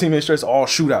 10-15 minutes straight. It's all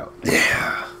shootout.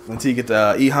 Yeah. Until you get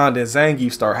the E Honda and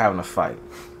Zangief start having a fight.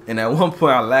 And at one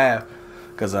point I laugh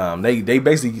because they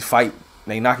basically fight.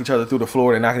 They knock each other through the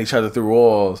floor. They're knocking each other through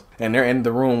walls. And they're in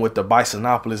the room with the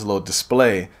Bisonopolis little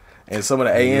display. And some of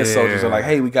the AN soldiers are like,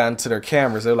 hey, we got into their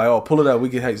cameras. They're like, oh, pull it up.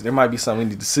 There might be something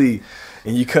we need to see.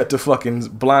 And you cut to fucking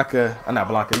Blanca. Not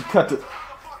Blanca. You cut to...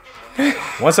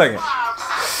 1 second.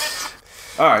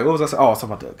 All right, what was I saying? Oh, I was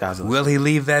talking about the guys. Will he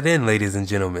leave that in, ladies and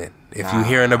gentlemen? If you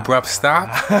hear an abrupt stop,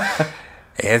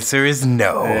 answer is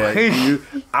no.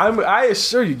 I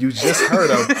assure you, you just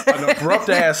heard an abrupt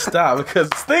ass stop because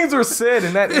things were said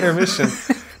in that intermission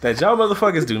that y'all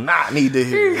motherfuckers do not need to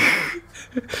hear.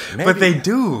 But they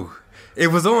do. It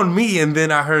was on me, and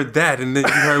then I heard that, and then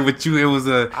you heard what you. It was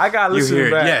a. I gotta listen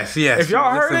back. Yes. If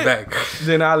y'all heard it, back.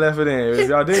 then I left it in. If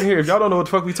y'all didn't hear, if y'all don't know what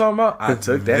the fuck we talking about, I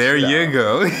took that. There shit you out.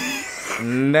 go.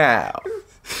 Now,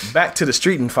 back to the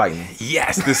street and fighting.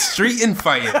 Yes, the street and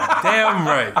fighting. Damn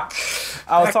right.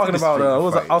 I was talking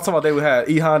about they had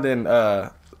E Honda and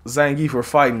Zangief were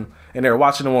fighting, and they were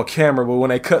watching them on camera. But when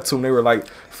they cut to them, they were like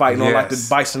fighting on like the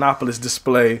Bisonopolis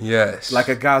display. Yes, like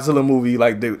a Godzilla movie.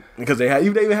 Because they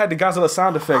even had the Godzilla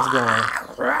sound effects going.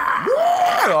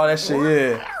 All that shit,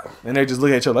 yeah. And they just look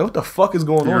at each other like, what the fuck is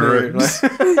going on here? Like,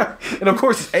 and of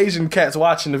course, it's Asian cats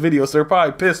watching the video, so they're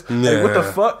probably pissed. Yeah. Like, what the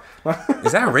fuck?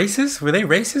 Is that racist? Were they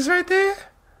racist right there?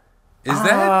 Is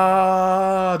that?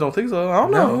 I don't think so. I don't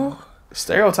know.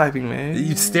 Stereotyping, man.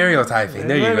 You stereotyping.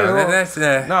 There you go. That's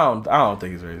No, I don't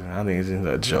think it's racist. I think it's just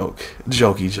a joke.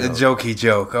 Jokey joke. A jokey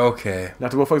joke. Okay.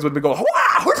 Not the motherfuckers would be going,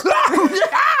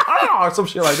 or some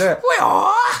shit like that.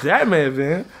 That may have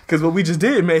been. Because what we just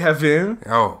did may have been.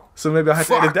 Oh. So maybe I have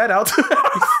to edit that out.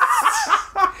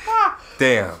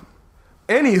 Damn.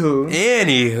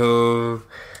 Anywho.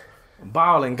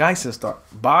 Bile and Geisen start.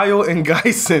 Bile and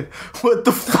Geisen. What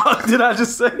the fuck did I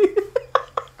just say?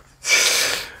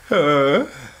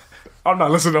 I'm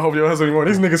not listening to Hope Your Hustle anymore.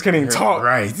 These niggas can't even talk.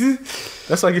 Right.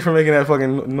 That's like you for making that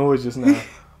fucking noise just now.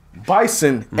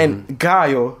 Bison and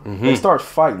Guile, they start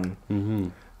fighting.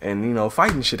 And,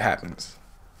 fighting shit happens.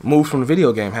 Moves from the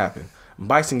video game happen.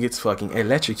 Bison gets fucking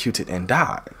electrocuted and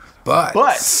dies. But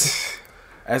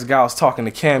as Guile's talking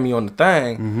to Cammy on the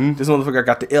thing, this motherfucker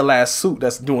got the ill-ass suit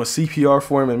that's doing CPR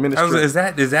for him and ministry. Is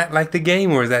that like the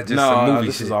game, or is that just some movie shit? No,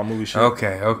 this is all movie shit.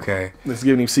 Okay. It's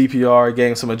giving him CPR, gave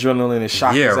him some adrenaline and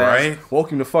shocked his ass. Right?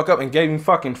 Woke him the fuck up and gave him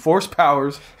fucking force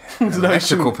powers.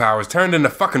 Electrical powers. Turned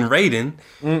into fucking Raiden.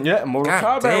 Mortal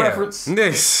Kombat reference.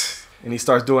 This. And he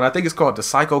starts doing, I think it's called the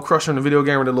Psycho Crusher in the video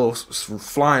game, where the little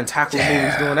flying tackle move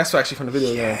he's doing. That's actually from the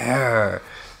video game. Yeah.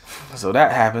 So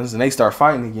that happens, and they start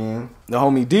fighting again. The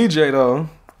homie DJ, though,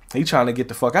 he trying to get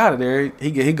the fuck out of there.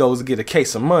 He goes to get a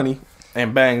case of money.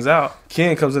 and bangs out.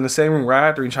 Ken comes in the same room right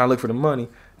after, he trying to look for the money.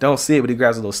 Don't see it, but he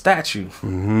grabs a little statue.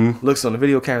 Looks on the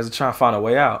video cameras and trying to find a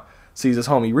way out. Sees his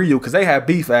homie Ryu, because they had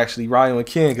beef actually, Ryu and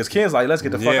Ken, because Ken's like, let's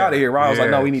get the fuck out of here. Ryu was like,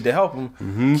 no, we need to help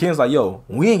him. Ken's like, yo,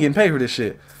 we ain't getting paid for this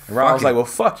shit. And Ryu was like, well,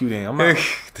 fuck you then. I'm out.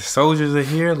 The soldiers are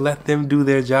here, let them do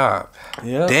their job.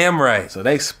 Yeah. Damn right. So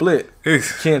they split.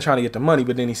 Ken trying to get the money,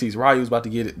 but then he sees Ryu's about to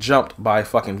get it jumped by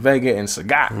fucking Vega and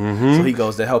Sagat. So he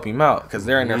goes to help him out, because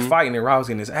they're in there fighting and Ryu's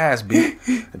getting his ass beat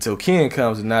until Ken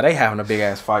comes, and now they having a big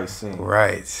ass fight scene.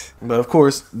 Right. But of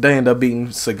course, they end up beating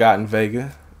Sagat and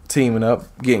Vega, teaming up,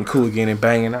 getting cool again and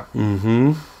banging out.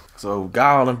 So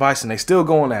Guile and Bison, they still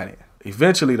going at it.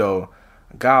 Eventually though,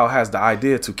 Guile has the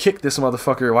idea to kick this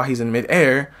motherfucker while he's in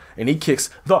midair, and he kicks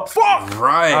the fuck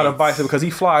out of Bison because he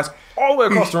flies all the way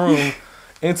across the room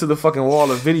into the fucking wall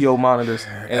of video monitors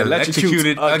and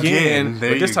electrocuted again.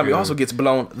 But this time he also gets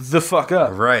blown the fuck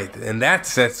up. Right. And that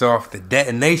sets off the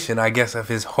detonation, I guess, of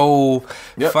his whole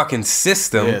fucking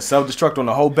system. Yeah, self-destruct on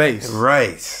the whole base.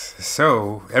 Right.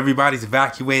 So everybody's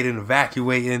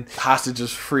evacuating.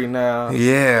 Hostages free now.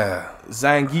 Yeah.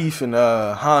 Zangief and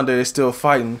Honda is still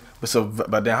fighting.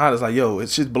 But then Honda's like, yo,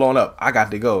 it's just blowing up. I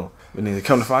got to go. And then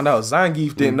come to find out,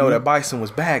 Zangief didn't know that Bison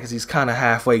was bad because he's kind of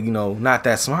halfway, not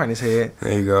that smart in his head.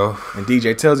 There you go. And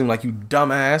DJ tells him, like, you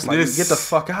dumbass, like, get the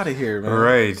fuck out of here, man.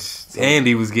 Right. So, and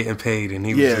he was getting paid, and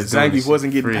he was just Zangief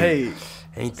wasn't getting paid.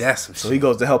 Ain't that some shit? So he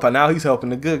goes to help out. Now he's helping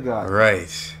the good guy.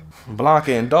 Right.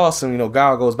 Blanca and Dawson,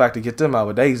 Guile goes back to get them out,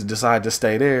 but they decide to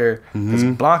stay there. Because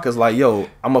Blanca's like, yo,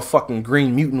 I'm a fucking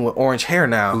green mutant with orange hair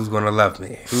now. Who's going to love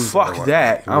me? Fuck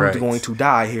that. I'm going to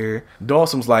die here.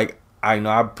 Dawson's like,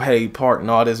 I paid part in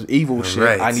all this evil shit.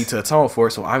 Right. I need to atone for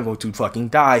it, so I'm going to fucking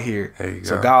die here. There you go.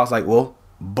 So Guile's like, well,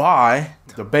 bye.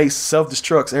 The base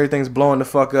self-destructs. Everything's blowing the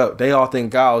fuck up. They all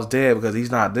think Guile's dead because he's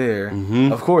not there.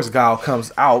 Of course, Guile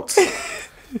comes out.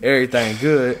 Everything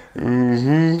good.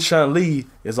 Chun-Li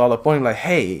is all up on him like,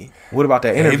 hey, what about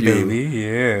that interview? Hey, baby,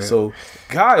 yeah. So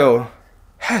Guile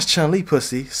has Chun-Li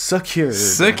pussy secured.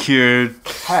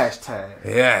 Hashtag.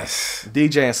 Yes.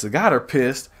 DJ and Sagat are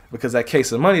pissed because that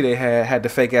case of money they had the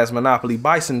fake ass Monopoly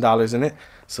Bison dollars in it.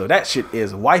 So that shit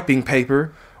is wiping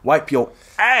paper. Wipe your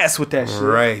ass with that shit.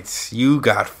 Right. You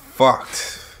got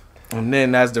fucked. And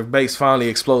then as the base finally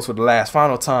explodes for the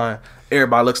final time,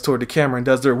 everybody looks toward the camera and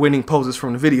does their winning poses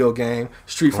from the video game.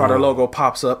 Street Fighter logo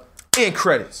pops up. End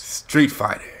credits. Street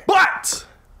Fighter. But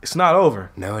it's not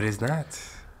over. No, it is not.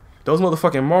 Those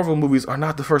motherfucking Marvel movies are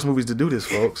not the first movies to do this,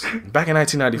 folks. Back in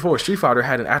 1994, Street Fighter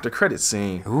had an after credits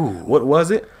scene. Ooh. What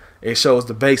was it? It shows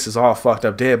the base is all fucked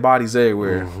up, dead bodies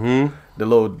everywhere. The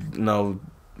little,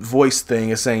 voice thing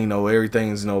is saying,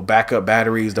 everything's, backup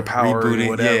batteries, the power, rebooted,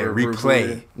 whatever.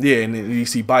 Replay. Yeah, and then you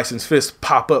see Bison's fist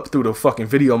pop up through the fucking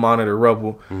video monitor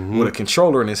rubble with a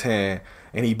controller in his hand.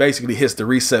 And he basically hits the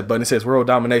reset button. It says World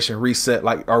Domination Reset,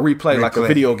 or replay like a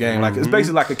video game. Like it's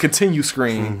basically like a continue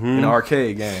screen in an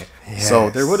arcade game. Yes. So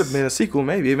there would have been a sequel,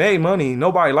 maybe. It made money.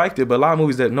 Nobody liked it, but a lot of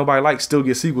movies that nobody liked still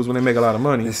get sequels when they make a lot of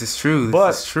money. This is true.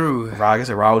 Like I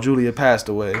said, Raul Julia passed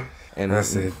away. And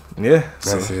that's it. Yeah.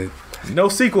 That's it. No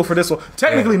sequel for this one.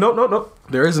 Technically, no.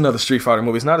 There is another Street Fighter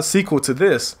movie. It's not a sequel to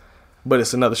this, but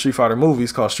it's another Street Fighter movie.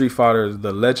 It's called Street Fighter: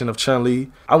 The Legend of Chun-Li.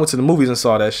 I went to the movies and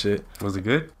saw that shit. Was it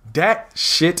good? That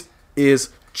shit is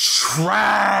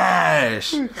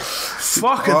trash.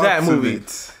 Fuck that movie.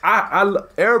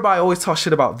 Everybody always talk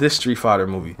shit about this Street Fighter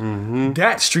movie.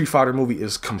 That Street Fighter movie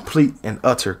is complete and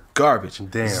utter garbage.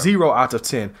 Damn. 0 out of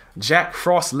 10. Jack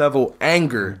Frost level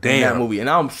anger in that movie. And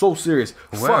I'm so serious.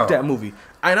 Fuck that movie.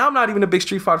 And I'm not even a big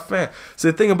Street Fighter fan.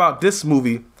 So the thing about this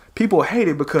movie, people hate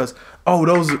it because,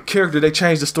 those characters, they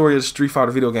changed the story of the Street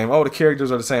Fighter video game. The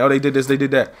characters are the same. They did this, they did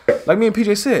that. Like me and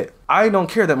PJ said, I don't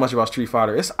care that much about Street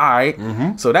Fighter. It's alright.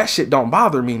 So that shit don't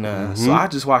bother me now. So I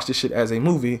just watched this shit as a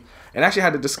movie. And actually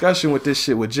had a discussion with this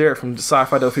shit with Jared from the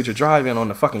Sci-Fi Double Feature Drive-In on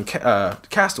the fucking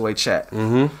Castaway chat.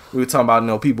 We were talking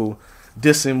about, people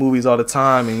dissing movies all the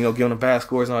time and, giving them bad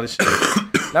scores and all this shit.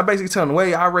 And I basically telling the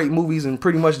way I rate movies and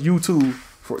pretty much YouTube,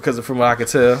 because from what I could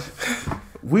tell,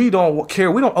 we don't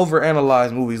care. We don't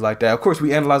overanalyze movies like that. Of course,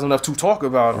 we analyze enough to talk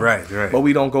about them. Right. But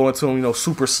we don't go into them,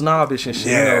 super snobbish and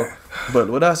shit. But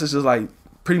with us, it's just like,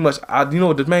 pretty much,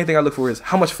 the main thing I look for is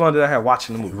how much fun did I have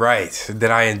watching the movie? Right.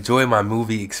 Did I enjoy my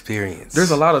movie experience?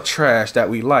 There's a lot of trash that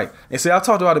we like. And see, I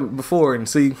talked about it before, and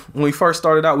see, when we first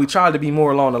started out, we tried to be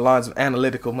more along the lines of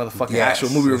analytical motherfucking actual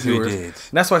movie reviewers. And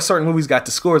that's why certain movies got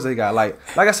the scores they got. Like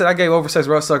I said, I gave Oversex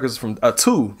Rust Suckers from a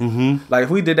 2. Like, if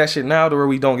we did that shit now to where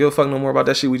we don't give a fuck no more about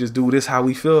that shit, we just do this how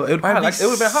we feel, it would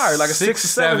have been higher, like a 6 or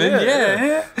 7.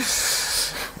 Yeah.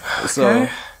 So...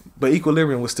 But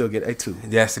Equilibrium would still get a 2.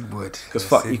 Yes, it would. Because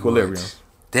fuck Equilibrium.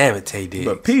 Damn it, Tay Diggs.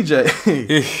 But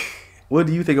PJ, what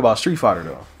do you think about Street Fighter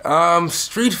though?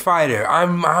 Street Fighter.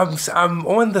 I'm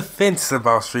on the fence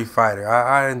about Street Fighter.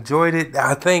 I enjoyed it.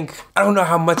 I don't know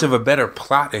how much of a better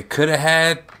plot it could have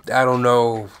had. I don't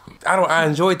know. I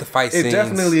enjoyed the fight scenes. It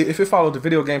definitely, if it followed the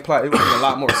video game plot, it would have been a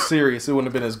lot more serious. It wouldn't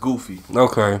have been as goofy.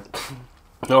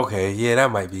 Okay, yeah,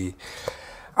 that might be.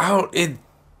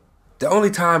 The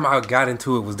only time I got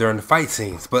into it was during the fight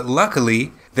scenes, but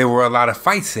luckily there were a lot of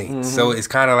fight scenes, so it's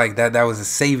kind of like that. That was a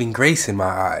saving grace in my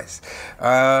eyes.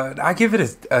 I give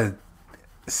it a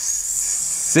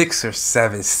 6 or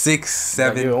 7. 6,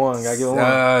 7. Gotta give it one.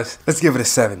 Let's give it a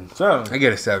 7. I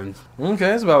get a 7. Okay,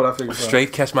 that's about what I figured.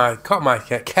 Straight kept my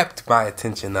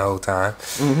attention the whole time.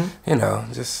 You know,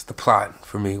 just the plot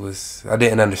for me was I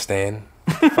didn't understand.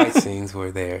 Fight scenes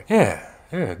were there.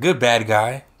 Yeah, good bad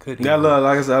guy. Good evil.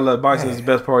 Like I said, I love Bison is the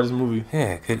best part of this movie.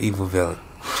 Yeah, good evil villain.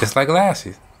 Just like last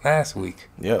week.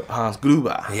 Yep, Hans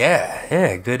Gruber.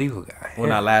 Yeah, good evil guy. Well,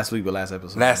 not last week, but last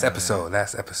episode. Last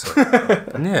episode.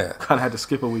 Yeah. Kind of had to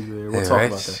skip a week there. We'll talk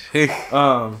about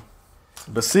that.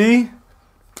 But see,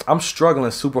 I'm struggling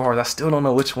super hard. I still don't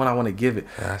know which one I want to give it.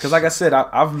 Because like I said,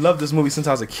 I've loved this movie since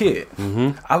I was a kid.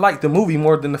 I like the movie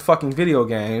more than the fucking video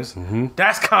games.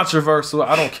 That's controversial.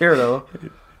 I don't care though.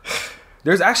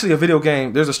 There's actually a video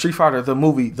game. There's a Street Fighter, the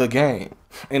movie, the game.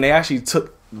 And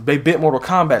they bit Mortal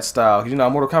Kombat style. You know,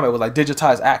 Mortal Kombat was like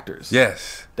digitized actors.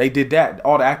 Yes. They did that.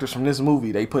 All the actors from this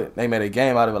movie, they made a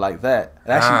game out of it like that.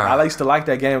 And actually, I used to like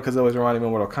that game because it always reminded me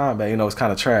of Mortal Kombat. You know, it's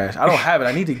kind of trash. I don't have it.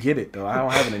 I need to get it, though. I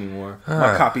don't have it anymore.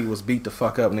 My copy was beat the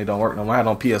fuck up and it don't work no more. I had it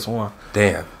on PS1.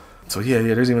 Damn. So, yeah,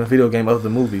 there's even a video game of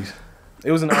the movies.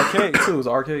 It was an arcade, too. It was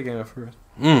an arcade game at first.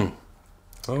 Oh,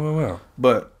 well.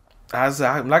 But... like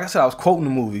I said, I was quoting the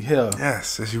movie. Hell.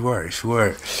 Yes, as you were.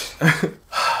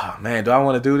 Man, do I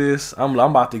want to do this? I'm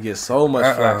about to get so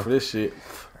much flack for this shit.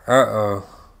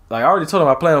 Like, I already told him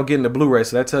I plan on getting the Blu-ray,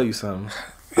 so that tell you something.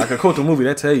 I can quote the movie,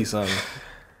 that tell you something.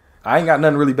 I ain't got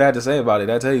nothing really bad to say about it,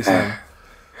 that tell you something.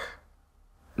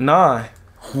 9.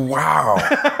 Wow.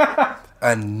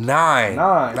 A 9.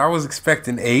 I was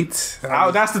expecting 8.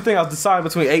 That's the thing, I was deciding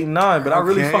between 8 and 9, but I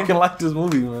really fucking like this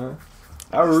movie, man.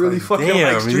 I really fucking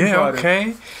like Street Fighter.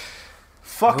 Okay.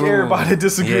 Fuck everybody that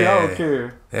disagree. I don't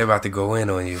care. They're about to go in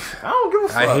on you. I don't give a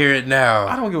fuck. I hear it now.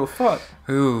 I don't give a fuck.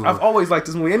 Ooh. I've always liked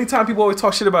this movie. Anytime people always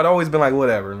talk shit about it, I've always been like,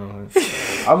 whatever.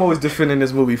 I'm always defending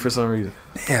this movie for some reason.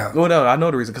 Damn. Well, no, I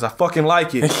know the reason, because I fucking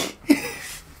like it.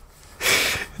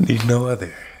 Need no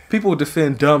other. People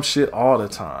defend dumb shit all the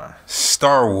time.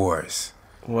 Star Wars.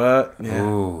 What? Yeah.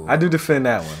 Ooh. I do defend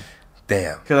that one.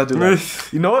 Damn. Because I do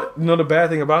like, you know what? You know the bad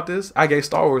thing about this? I gave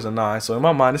Star Wars a 9, so in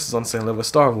my mind, this is on the same level as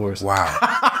Star Wars. Wow.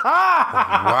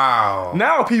 Wow.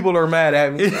 Now people are mad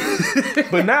at me.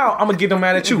 But now I'm going to get them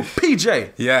mad at you.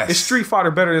 PJ. Yes. Is Street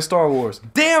Fighter better than Star Wars?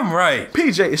 Damn right.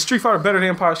 PJ, is Street Fighter better than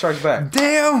Empire Strikes Back?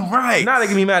 Damn right. Now they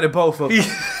can be mad at both of them.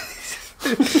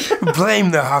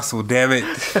 Blame the hustle, damn it.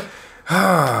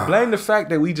 Blame the fact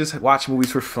that we just watch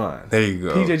movies for fun. There you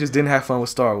go. PJ just didn't have fun with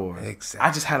Star Wars. Exactly.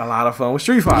 I just had a lot of fun with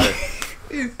Street Fighter.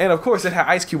 And of course, it had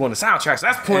Ice Cube on the soundtrack, so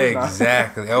that's plenty.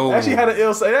 Exactly. Oh, actually had an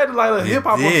ill say. It had like a hip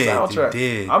hop on the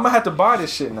soundtrack. I'm gonna have to buy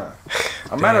this shit now.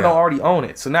 I'm mad I don't already own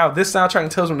it. So now this soundtrack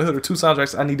and Tales from the Hood are 2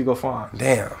 soundtracks I need to go find.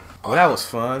 Damn. Oh, that was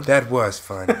fun. That was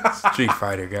fun. Street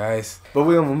Fighter, guys. But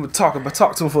we're gonna talk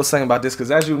to him for a second about this,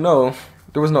 because as you know,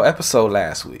 there was no episode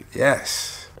last week.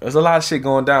 Yes. There's a lot of shit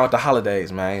going down with the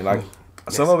holidays, man. Like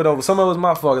some of it was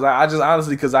my fault. I just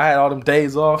honestly, because I had all them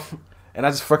days off, and I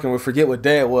just fucking would forget what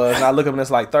day it was. And I look up and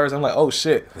it's like Thursday. I'm like, oh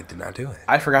shit. We did not do it.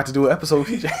 I forgot to do an episode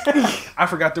with PJ. I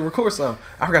forgot to record something.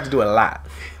 I forgot to do a lot.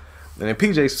 And then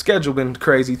PJ's schedule been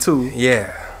crazy too.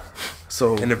 Yeah.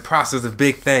 So in the process of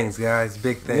big things, guys.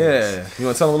 Big things. Yeah. You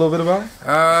want to tell them a little bit about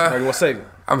it? Or you want to save it?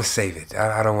 I'm going to save it.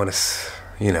 I don't want to,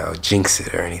 jinx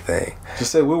it or anything.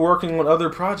 Just say we're working on other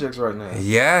projects right now.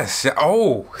 Yes.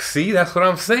 Oh, see, that's what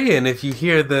I'm saying. If you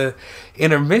hear the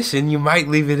intermission, you might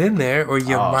leave it in there or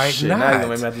you might not. Now you're going to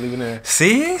make me have to leave it in there.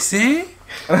 See?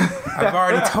 I've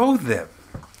already told them.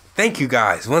 Thank you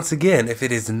guys once again. If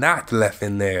it is not left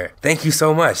in there, thank you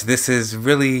so much. This has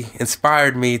really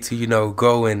inspired me to,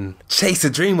 go and chase a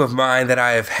dream of mine that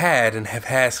I have had and have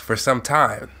had for some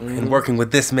time. Mm-hmm. And working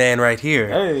with this man right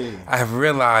here, I have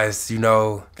realized,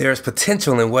 there's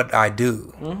potential in what I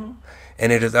do. Mm-hmm.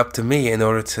 And it is up to me in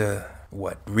order to,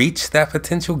 reach that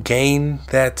potential, gain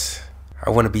that. I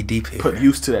want to be deep here. Put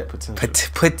use to that potential.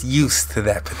 Put use to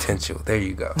that potential. There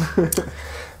you go.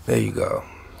 There you go.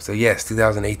 So yes,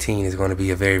 2018 is going to be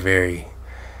a very, very,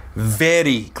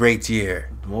 very great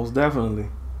year. Most definitely.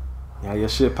 Yeah, your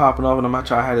shit popping off, and I'm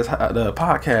trying to have this the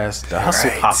podcast, the hustle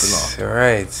popping off.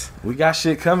 Right. We got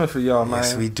shit coming for y'all, man.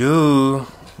 Yes, we do.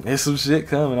 There's some shit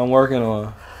coming. I'm working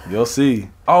on. You'll see.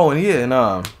 Oh, and yeah,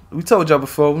 and we told y'all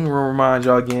before. We gonna remind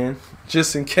y'all again,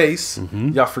 just in case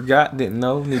y'all forgot, didn't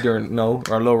know, need to know,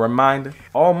 or a little reminder.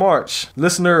 All March,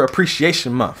 Listener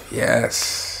Appreciation Month.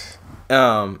 Yes.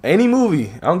 Any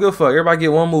movie, I don't give a fuck. Everybody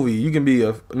get one movie. You can be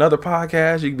another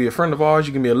podcast. You can be a friend of ours.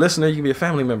 You can be a listener. You can be a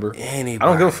family member. Anybody. I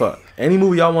don't give a fuck. Any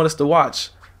movie y'all want us to watch,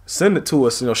 send it to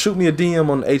us. Shoot me a DM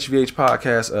on the HVH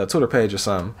podcast Twitter page or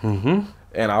something,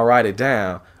 and I'll write it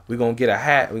down. We're gonna get a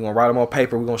hat. We're gonna write them on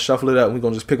paper. We're gonna shuffle it up. And we're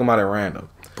gonna just pick them out at random.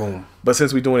 Boom. But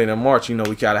since we're doing it in March, we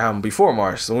gotta have them before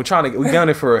March. So we're done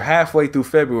it for halfway through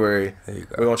February. There you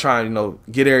go. We're gonna try and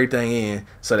get everything in,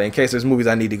 so that in case there's movies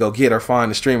I need to go get or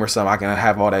find the stream or something, I can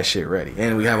have all that shit ready,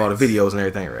 and we have all the videos and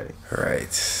everything ready.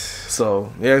 Right.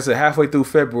 So yeah, it's halfway through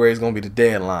February is gonna be the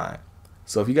deadline.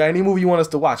 So if you got any movie you want us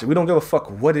to watch, we don't give a fuck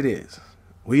what it is.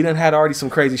 We done had already some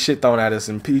crazy shit thrown at us,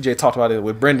 and PJ talked about it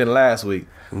with Brendan last week.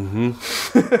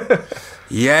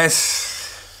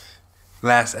 Yes.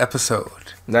 Last episode.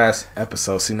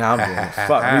 See, now I'm doing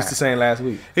fuck. We used to saying last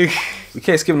week. We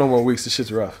can't skip no more weeks. This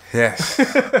shit's rough. Yes.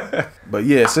 But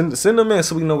yeah, send them in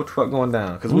so we know what the fuck going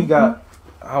down. Because we got,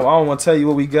 I don't want to tell you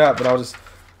what we got, but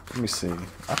let me see.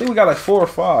 I think we got like 4 or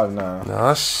 5 now.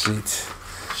 Oh, shit.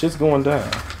 Shit's going down.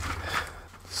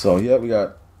 So yeah, we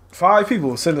got 5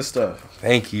 people sending stuff.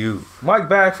 Thank you. Mike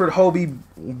Bagford, Hobie,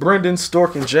 Brendan,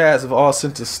 Stork, and Jazz have all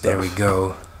sent us stuff. There we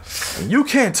go. And you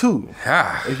can too.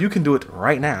 Ah. If you can do it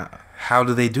right now. How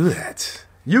do they do that?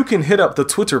 You can hit up the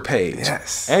Twitter page.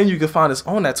 Yes. And you can find us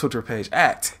on that Twitter page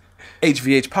at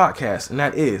HVH Podcast. And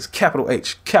that is capital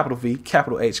H, capital V,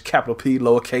 capital H, capital P,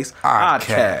 lowercase,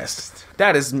 Oddcast.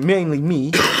 That is mainly me.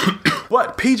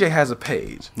 But PJ has a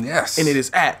page. Yes. And it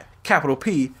is at capital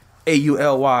P,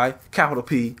 AULY, capital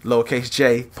P, lowercase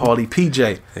J, Paulie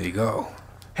PJ. There you go.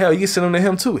 Hell, you can send them to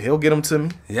him too. He'll get them to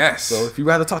me. Yes. So if you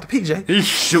rather talk to PJ,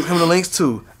 shoot him the links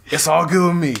too. It's all good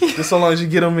with me. Just so long as you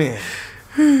get them in.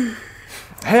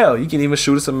 Hell, you can even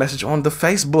shoot us a message on the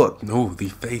Facebook. No, the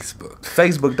Facebook.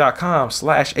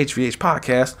 Facebook.com/HVH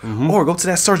Podcast. Or go to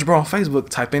that search bar on Facebook,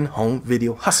 type in Home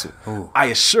Video Hustle. Ooh. I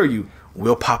assure you,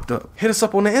 we'll pop up. Hit us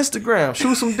up on the Instagram.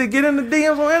 Shoot some get in the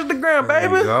DMs on Instagram, baby.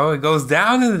 There you go. It goes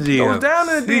down in the DM. Goes down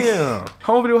in the DM.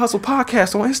 Home Video Hustle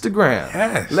Podcast on Instagram.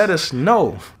 Yes. Let us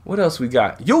know. What else we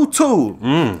got?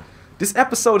 YouTube. This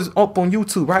episode is up on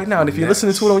YouTube right now. And if you're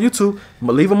listening to it on YouTube,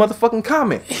 leave a motherfucking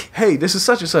comment. Hey, this is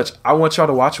such and such. I want y'all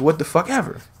to watch What the Fuck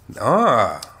Ever.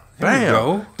 There you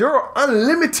go. There are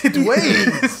unlimited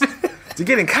ways to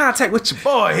get in contact with your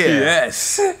boy here.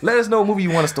 Yes. Let us know a movie you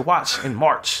want us to watch in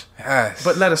March. Yes.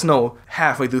 But let us know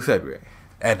halfway through February.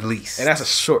 At least. And that's a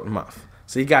short month.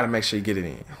 So you got to make sure you get it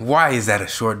in. Why is that a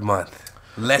short month?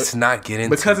 Let's not get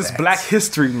into Because it's that. Black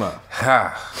History Month.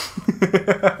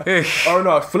 Oh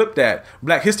no, flip that.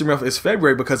 Black History Month is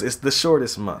February because it's the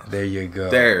shortest month. There you go.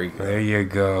 There you go. There you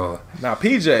go. Now,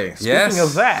 PJ, speaking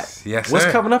of that, What's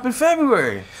coming up in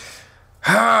February?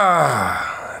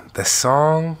 The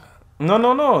song.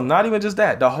 No, not even just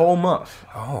that. The whole month.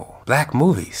 Oh, black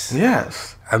movies.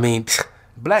 Yes. I mean,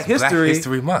 Black History. Black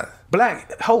History Month.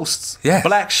 Black hosts. Yes.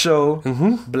 Black show.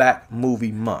 Black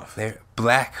movie month.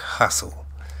 Black hustle.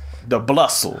 The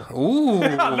Blussel. Ooh.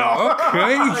 Okay.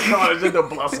 No, it's just the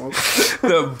Blussel.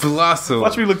 The Blussel.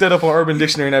 Watch me look that up on Urban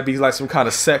Dictionary and that'd be like some kind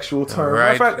of sexual term.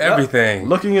 Right. Matter of fact, Everything.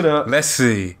 Looking it up. Let's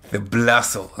see. The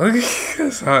Blussel.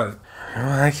 That's hard.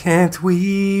 Why can't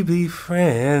we be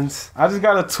friends? I just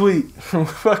got a tweet from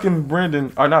fucking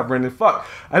Brendan. Or not Brendan. Fuck.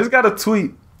 I just got a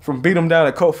tweet from Beat 'em Down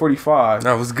at Code 45.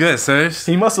 That was good, Serge.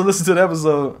 He must have listened to the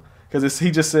episode because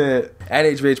he just said, at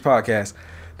HVH Podcast,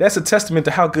 that's a testament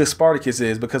to how good Spartacus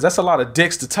is because that's a lot of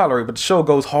dicks to tolerate, but the show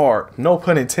goes hard. No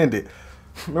pun intended.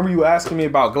 Remember you were asking me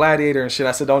about Gladiator and shit.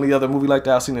 I said the only other movie like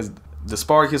that I've seen is the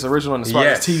Spartacus original and the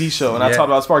Spartacus TV show. And I talked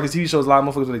about Spartacus TV shows, a lot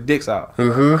of motherfuckers with their dicks out.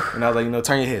 And I was like,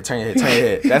 turn your head.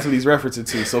 That's what he's referencing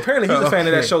to. So apparently he's a fan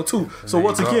of that show too. So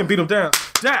once again, Beat 'em down.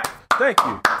 Yeah, thank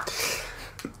you.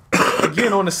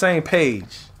 Again on the same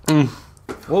page.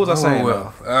 What was I saying?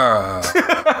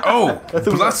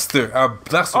 Bluster.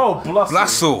 Blussel. Oh, Blussel.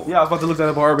 Blussel. Yeah, I was about to look that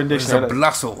up on Urban Dictionary.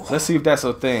 Blussel. Let's see if that's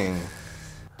a thing.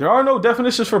 There are no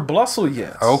definitions for Blussel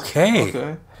yet.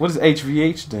 Okay. What does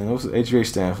HVH then? What does HVH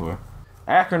stand for?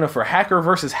 Acronym for Hacker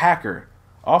versus Hacker.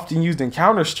 Often used in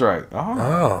Counter-Strike.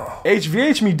 Oh.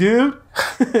 HVH me, dude.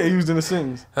 Used in a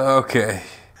sentence. Okay.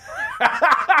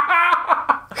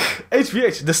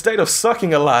 HVH, the state of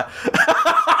sucking a lot.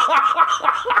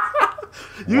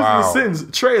 Used in a sentence.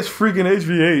 Trey is freaking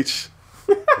HVH.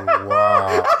 Wow.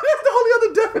 That's the only other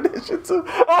the definition too.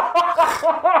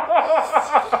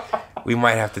 We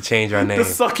might have to change our name. The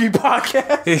Sucky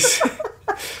Podcast.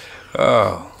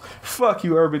 Oh. Fuck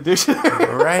you, Urban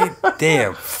Dictionary. Right?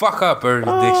 Damn. Fuck up,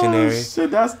 Urban Dictionary.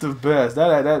 Shit, that's the best.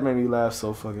 That made me laugh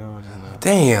so fucking hard.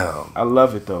 Damn. I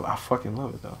love it though. I fucking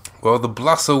love it though. Well, the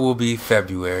blusser will be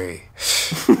February.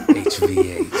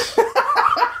 HVH.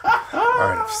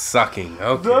 Art of sucking.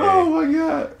 Okay. Oh my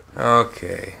god.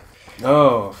 Okay.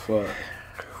 Oh fuck.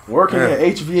 Working at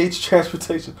HVH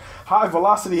Transportation. High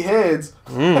velocity heads.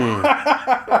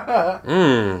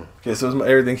 Okay, so it's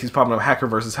everything keeps popping up hacker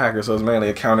versus hacker, so it's mainly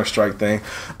a Counter-Strike thing.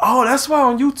 Oh, that's why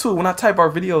on YouTube, when I type our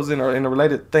videos in or in a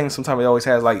related thing, sometimes it always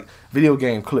has like video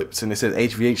game clips and it says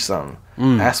HVH something.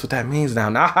 That's what that means now.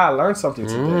 Now I learned something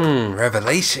today.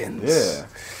 Revelations. Yeah.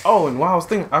 Oh, and while I was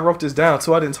thinking, I wrote this down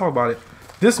too. I didn't talk about it.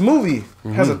 This movie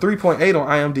has a 3.8 on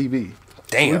IMDb.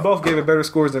 Damn. We both gave it better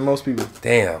scores than most people.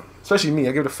 Damn. Especially me.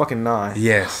 I gave it a fucking 9.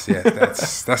 Yes.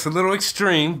 That's a little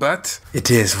extreme, but it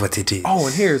is what it is. Oh,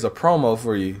 and here's a promo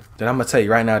for you that I'm going to tell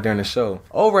you right now during the show.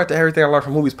 Over at the Everything I Learned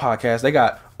from Movies podcast, they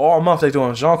got all month they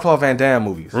doing Jean-Claude Van Damme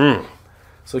movies.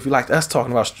 So if you liked us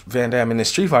talking about Van Damme in this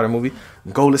Street Fighter movie,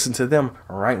 go listen to them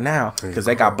right now because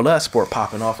they got Bloodsport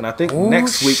popping off. And I think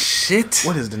next week... Shit.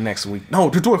 What is the next week? No,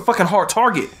 they're doing fucking Hard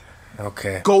Target.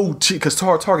 Okay. Go cheat because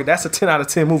Hard Target, that's a 10 out of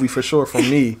 10 movie for sure from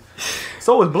me.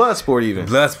 So is Bloodsport even.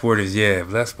 Bloodsport is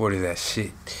that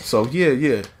shit. So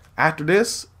yeah. After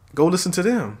this, go listen to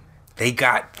them. They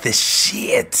got the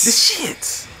shit. The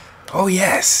shit. Oh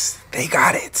yes, they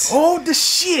got it. Oh, the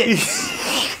shit.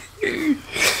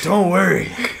 Don't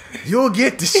worry. You'll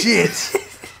get the shit.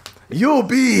 You'll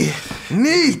be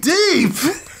knee deep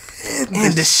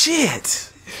in the shit.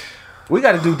 We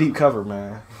got to do deep cover,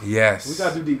 man. Yes. We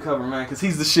got to do deep cover, man, because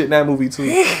he's the shit in that movie, too.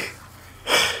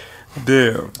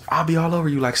 Damn. I'll be all over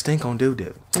you like stink on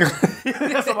doo-doo.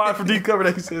 That's a line from deep cover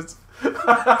that he says.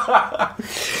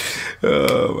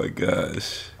 Oh, my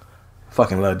gosh.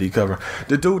 Fucking love deep cover.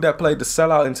 The dude that played the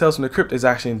sellout in Tales from the Crypt is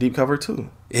actually in deep cover, too.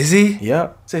 Is he?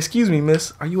 Yep. Say, excuse me,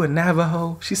 miss, are you a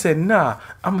Navajo? She said, nah,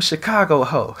 I'm a Chicago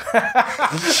hoe.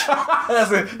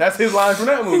 That's his line from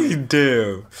that movie.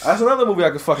 Damn. That's another movie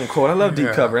I could fucking quote. I love Deep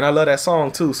Cover, and I love that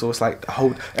song, too. So it's like,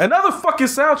 another fucking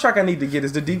soundtrack I need to get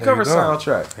is the Deep Cover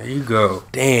soundtrack. There you go.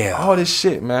 Damn. All this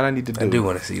shit, man, I need to do. I do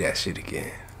want to see that shit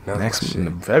again. Next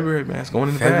February, man. It's going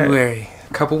in the February.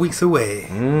 A couple weeks away.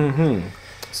 Mm-hmm.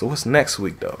 So what's next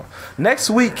week, though? Next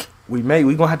week, we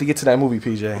gonna have to get to that movie,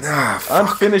 PJ.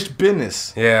 Unfinished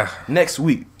Business. Yeah. Next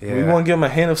week. Yeah. We want to give him a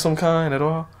hint of some kind at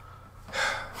all?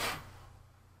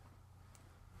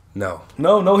 No.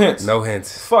 No hints. No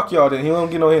hints. Fuck y'all then. He don't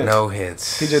get no hints. No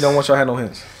hints. PJ don't want y'all to have no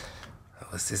hints.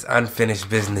 It's this unfinished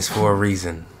business for a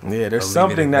reason. Yeah, there's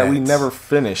something that we never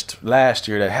finished last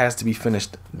year that has to be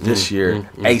finished this year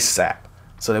ASAP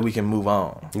so that we can move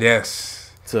on. Yes.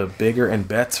 To bigger and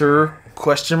better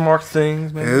question mark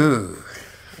things, maybe. Ooh.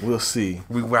 We'll see.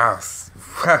 We will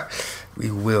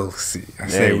see. I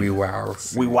say we will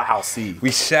see. We will see.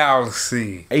 We shall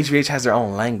see. HVH has their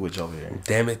own language over here.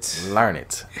 Damn it. Learn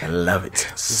it and love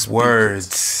it.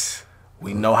 Words.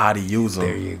 We know how to use them.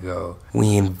 There you go.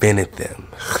 We invented them.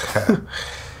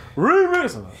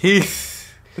 We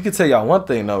can tell y'all one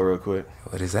thing though real quick.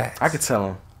 What is that? I could tell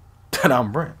them that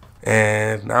I'm Brent.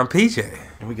 And I'm PJ.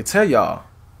 And we can tell y'all,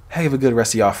 have a good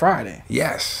rest of y'all Friday.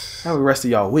 Yes. Have a rest of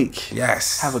y'all week.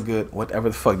 Yes. Have a good whatever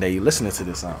the fuck day you listening to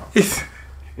this on.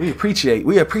 We appreciate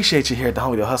you here at the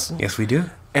Homie The Hustle. Yes, we do.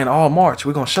 And all March,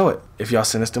 we're going to show it if y'all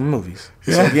send us them movies.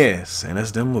 Yeah. So, yeah, send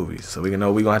us them movies so we can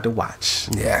know we're going to have to watch.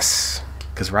 Yes.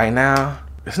 Because right now,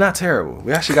 it's not terrible.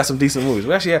 We actually got some decent movies.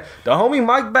 We actually had the homie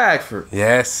Mike Bagford.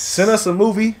 Yes. Sent us a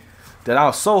movie that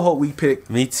I so hope we pick.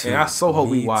 Me too. And I so hope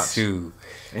we watch. Me too.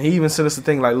 And he even sent us a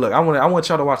thing like, look, I want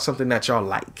y'all to watch something that y'all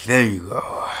like. There you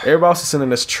go. Everybody else is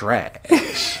sending us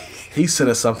trash. He sent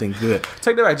us something good.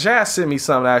 Take that back. Jazz sent me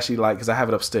something I actually like because I have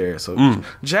it upstairs. So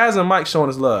Jazz and Mike showing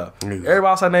us love. Everybody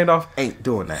else I named off ain't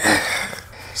doing that.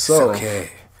 So it's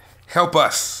okay. Help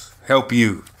us. Help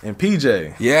you. And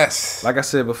PJ. Yes. Like I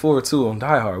said before too on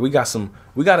Die Hard, we got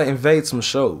to invade some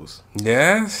shows.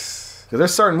 Yes. Because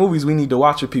there's certain movies we need to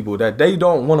watch with people that they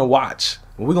don't want to watch.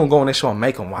 But we're going to go on their show and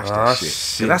make them watch that shit.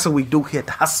 Because that's what we do here at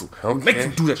The Hustle. Okay. We make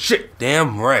them do that shit.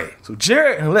 Damn right. So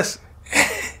Jared and listen.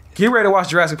 Get ready to watch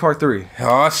Jurassic Park 3.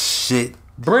 Oh, shit.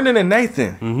 Brendan and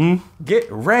Nathan,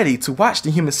 get ready to watch The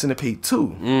Human Centipede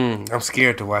 2. I'm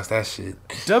scared to watch that shit.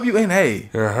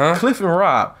 WNA, Cliff and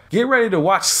Rob, get ready to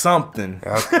watch something.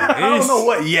 Okay. I don't know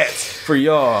what yet for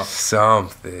y'all.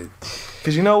 Something.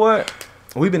 Because you know what?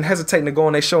 We've been hesitating to go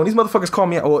on their show, and these motherfuckers call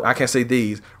me out. Well, I can't say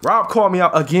these. Rob called me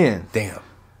out again. Damn.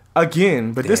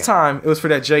 again, but this time it was for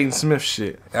that Jaden Smith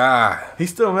shit. He's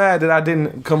still mad that I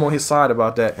didn't come on his side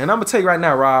about that. And I'm gonna tell you right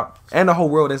now, Rob, and the whole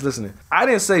world that's listening, I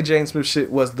didn't say Jaden Smith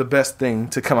shit was the best thing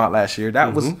to come out last year.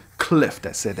 That was Cliff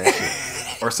that said that shit.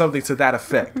 Or something to that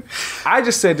effect. I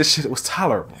just said this shit was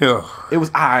tolerable. Yeah. It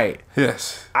was alright.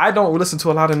 Yes. I don't listen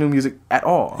to a lot of new music at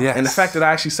all. Yes. And the fact that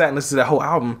I actually sat and listened to that whole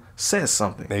album says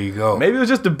something. There you go. Maybe it was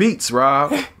just the beats,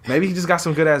 Rob. Maybe he just got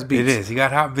some good ass beats. It is. He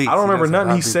got hot beats. I don't remember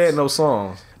nothing he said in those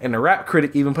songs. And the Rap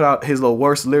Critic even put out his little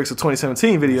worst lyrics of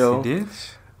 2017 video. Yes, he did.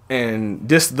 And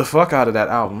dissed the fuck out of that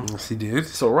album. Yes, he did.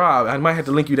 So, Rob, I might have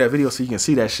to link you that video so you can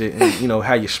see that shit and,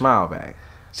 have your smile back.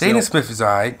 Jaden Smith is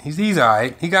alright. He's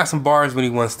alright. He got some bars when he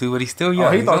wants to, but he's still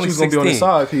young. He thought you was going to be on his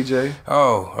side, PJ.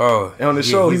 Oh. And on the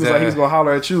show, he was like, he was going to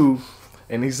holler at you.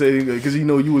 And he said, because he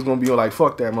know you was going to be like,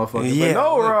 fuck that motherfucker. Yeah. But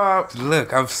no, Rob.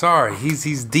 Look, I'm sorry.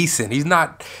 He's decent. He's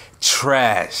not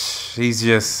trash. He's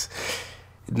just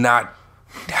not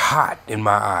hot in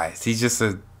my eyes. He's just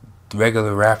a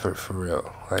regular rapper for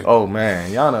real. Like, oh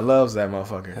man, Yana loves that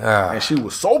motherfucker. And she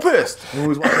was so pissed when we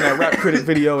was watching that Rap Critic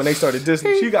video and they started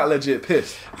dissing. She got legit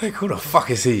pissed. Like, who the fuck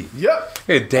is he? Yep.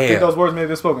 Hey, damn. I think those words may have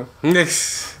been spoken.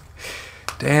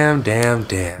 Damn.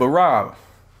 But Rob,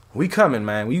 we coming,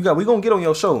 man. We gonna get on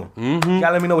your show. You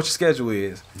gotta let me know what your schedule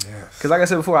is. Yes. Because like I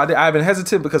said before, I've been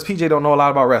hesitant because PJ don't know a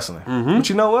lot about wrestling. But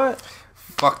you know what?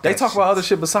 Fuck that They talk about other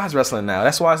shit besides wrestling now.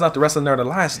 That's why it's not the Wrestling Nerd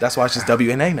Alliance. That's why it's just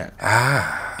WNA now.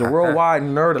 The Worldwide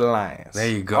Nerd Alliance. There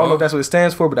you go. I don't know if that's what it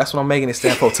stands for, but that's what I'm making it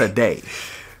stand for today.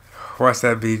 Watch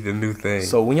that be the new thing.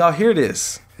 So when y'all hear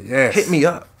this, hit me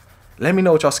up. Let me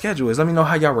know what y'all schedule is. Let me know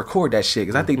how y'all record that shit.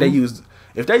 Because I think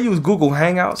if they use Google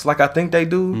Hangouts like I think they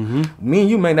do, me and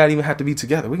you may not even have to be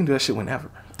together. We can do that shit whenever.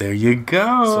 There you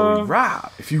go. So Rob,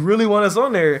 if you really want us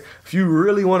on there, if you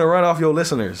really want to run off your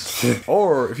listeners,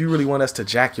 or if you really want us to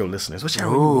jack your listeners, whichever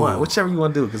you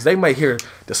want to do, because they might hear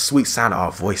the sweet sound of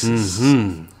our voices,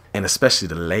 and especially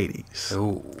the ladies.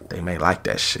 Ooh. They may like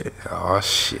that shit. Oh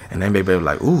shit. And they may be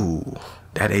like, ooh,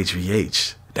 that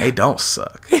HVH, they don't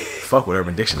suck. Fuck what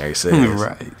Urban Dictionary says.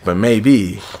 Right. But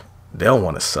maybe they'll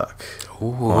want to suck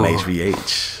on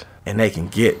HVH, and they can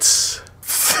get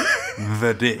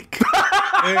the dick.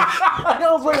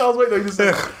 I was waiting to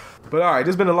say that. But all right, this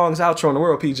has been the longest outro in the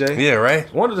world, PJ. Yeah,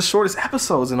 right? One of the shortest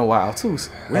episodes in a while, too.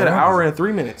 We had 1 hour and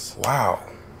 3 minutes. Wow.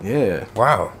 Yeah.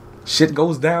 Wow. Shit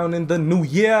goes down in the new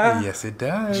year. Yes, it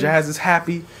does. Jazz is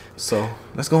happy. So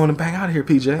let's go on and bang out of here,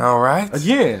 PJ. All right.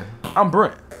 Again, I'm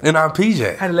Brent. And I'm PJ.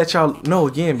 I had to let y'all know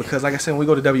again because, like I said, when we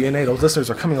go to WNA, those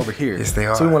listeners are coming over here. Yes, they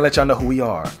are. So we want to let y'all know who we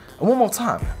are. And one more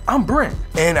time, I'm Brent.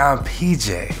 And I'm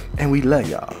PJ. And we love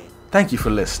y'all. Thank you for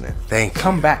listening. Thank you.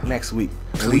 Come back next week.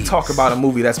 Please. And we talk about a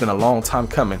movie that's been a long time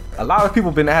coming. A lot of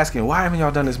people have been asking, why haven't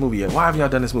y'all done this movie yet?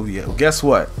 Well, guess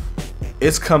what?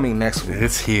 It's coming next week.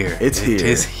 It's here. It's here. It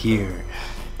is here.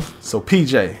 So,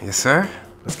 PJ. Yes, sir.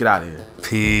 Let's get out of here.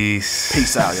 Peace.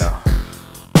 Peace out, y'all.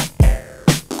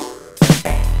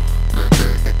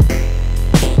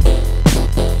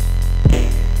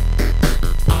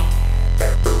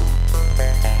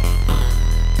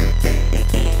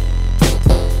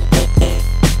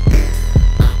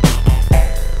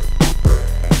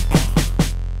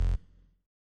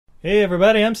 Hey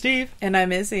everybody, I'm Steve. And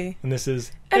I'm Izzy. And this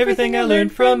is Everything I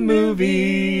Learned from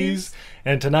Movies.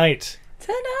 And tonight,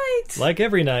 like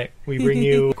every night, we bring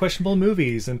you questionable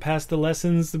movies and pass the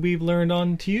lessons that we've learned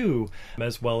on to you,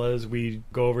 as well as we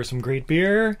go over some great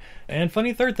beer and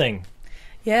funny third thing.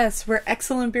 Yes, we're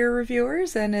excellent beer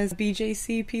reviewers, and as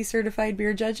BJCP certified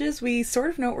beer judges, we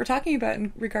sort of know what we're talking about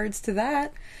in regards to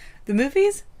that. The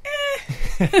movies?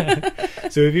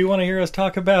 So if you want to hear us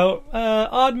talk about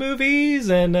odd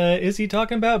movies and Izzy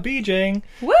talking about BJing,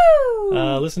 woo!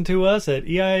 Listen to us at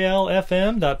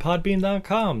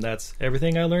eilfm.podbean.com. That's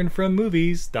everything I learned from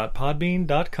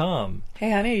movies.podbean.com.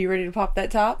 Hey honey, are you ready to pop that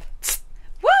top?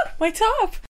 Woo! My top!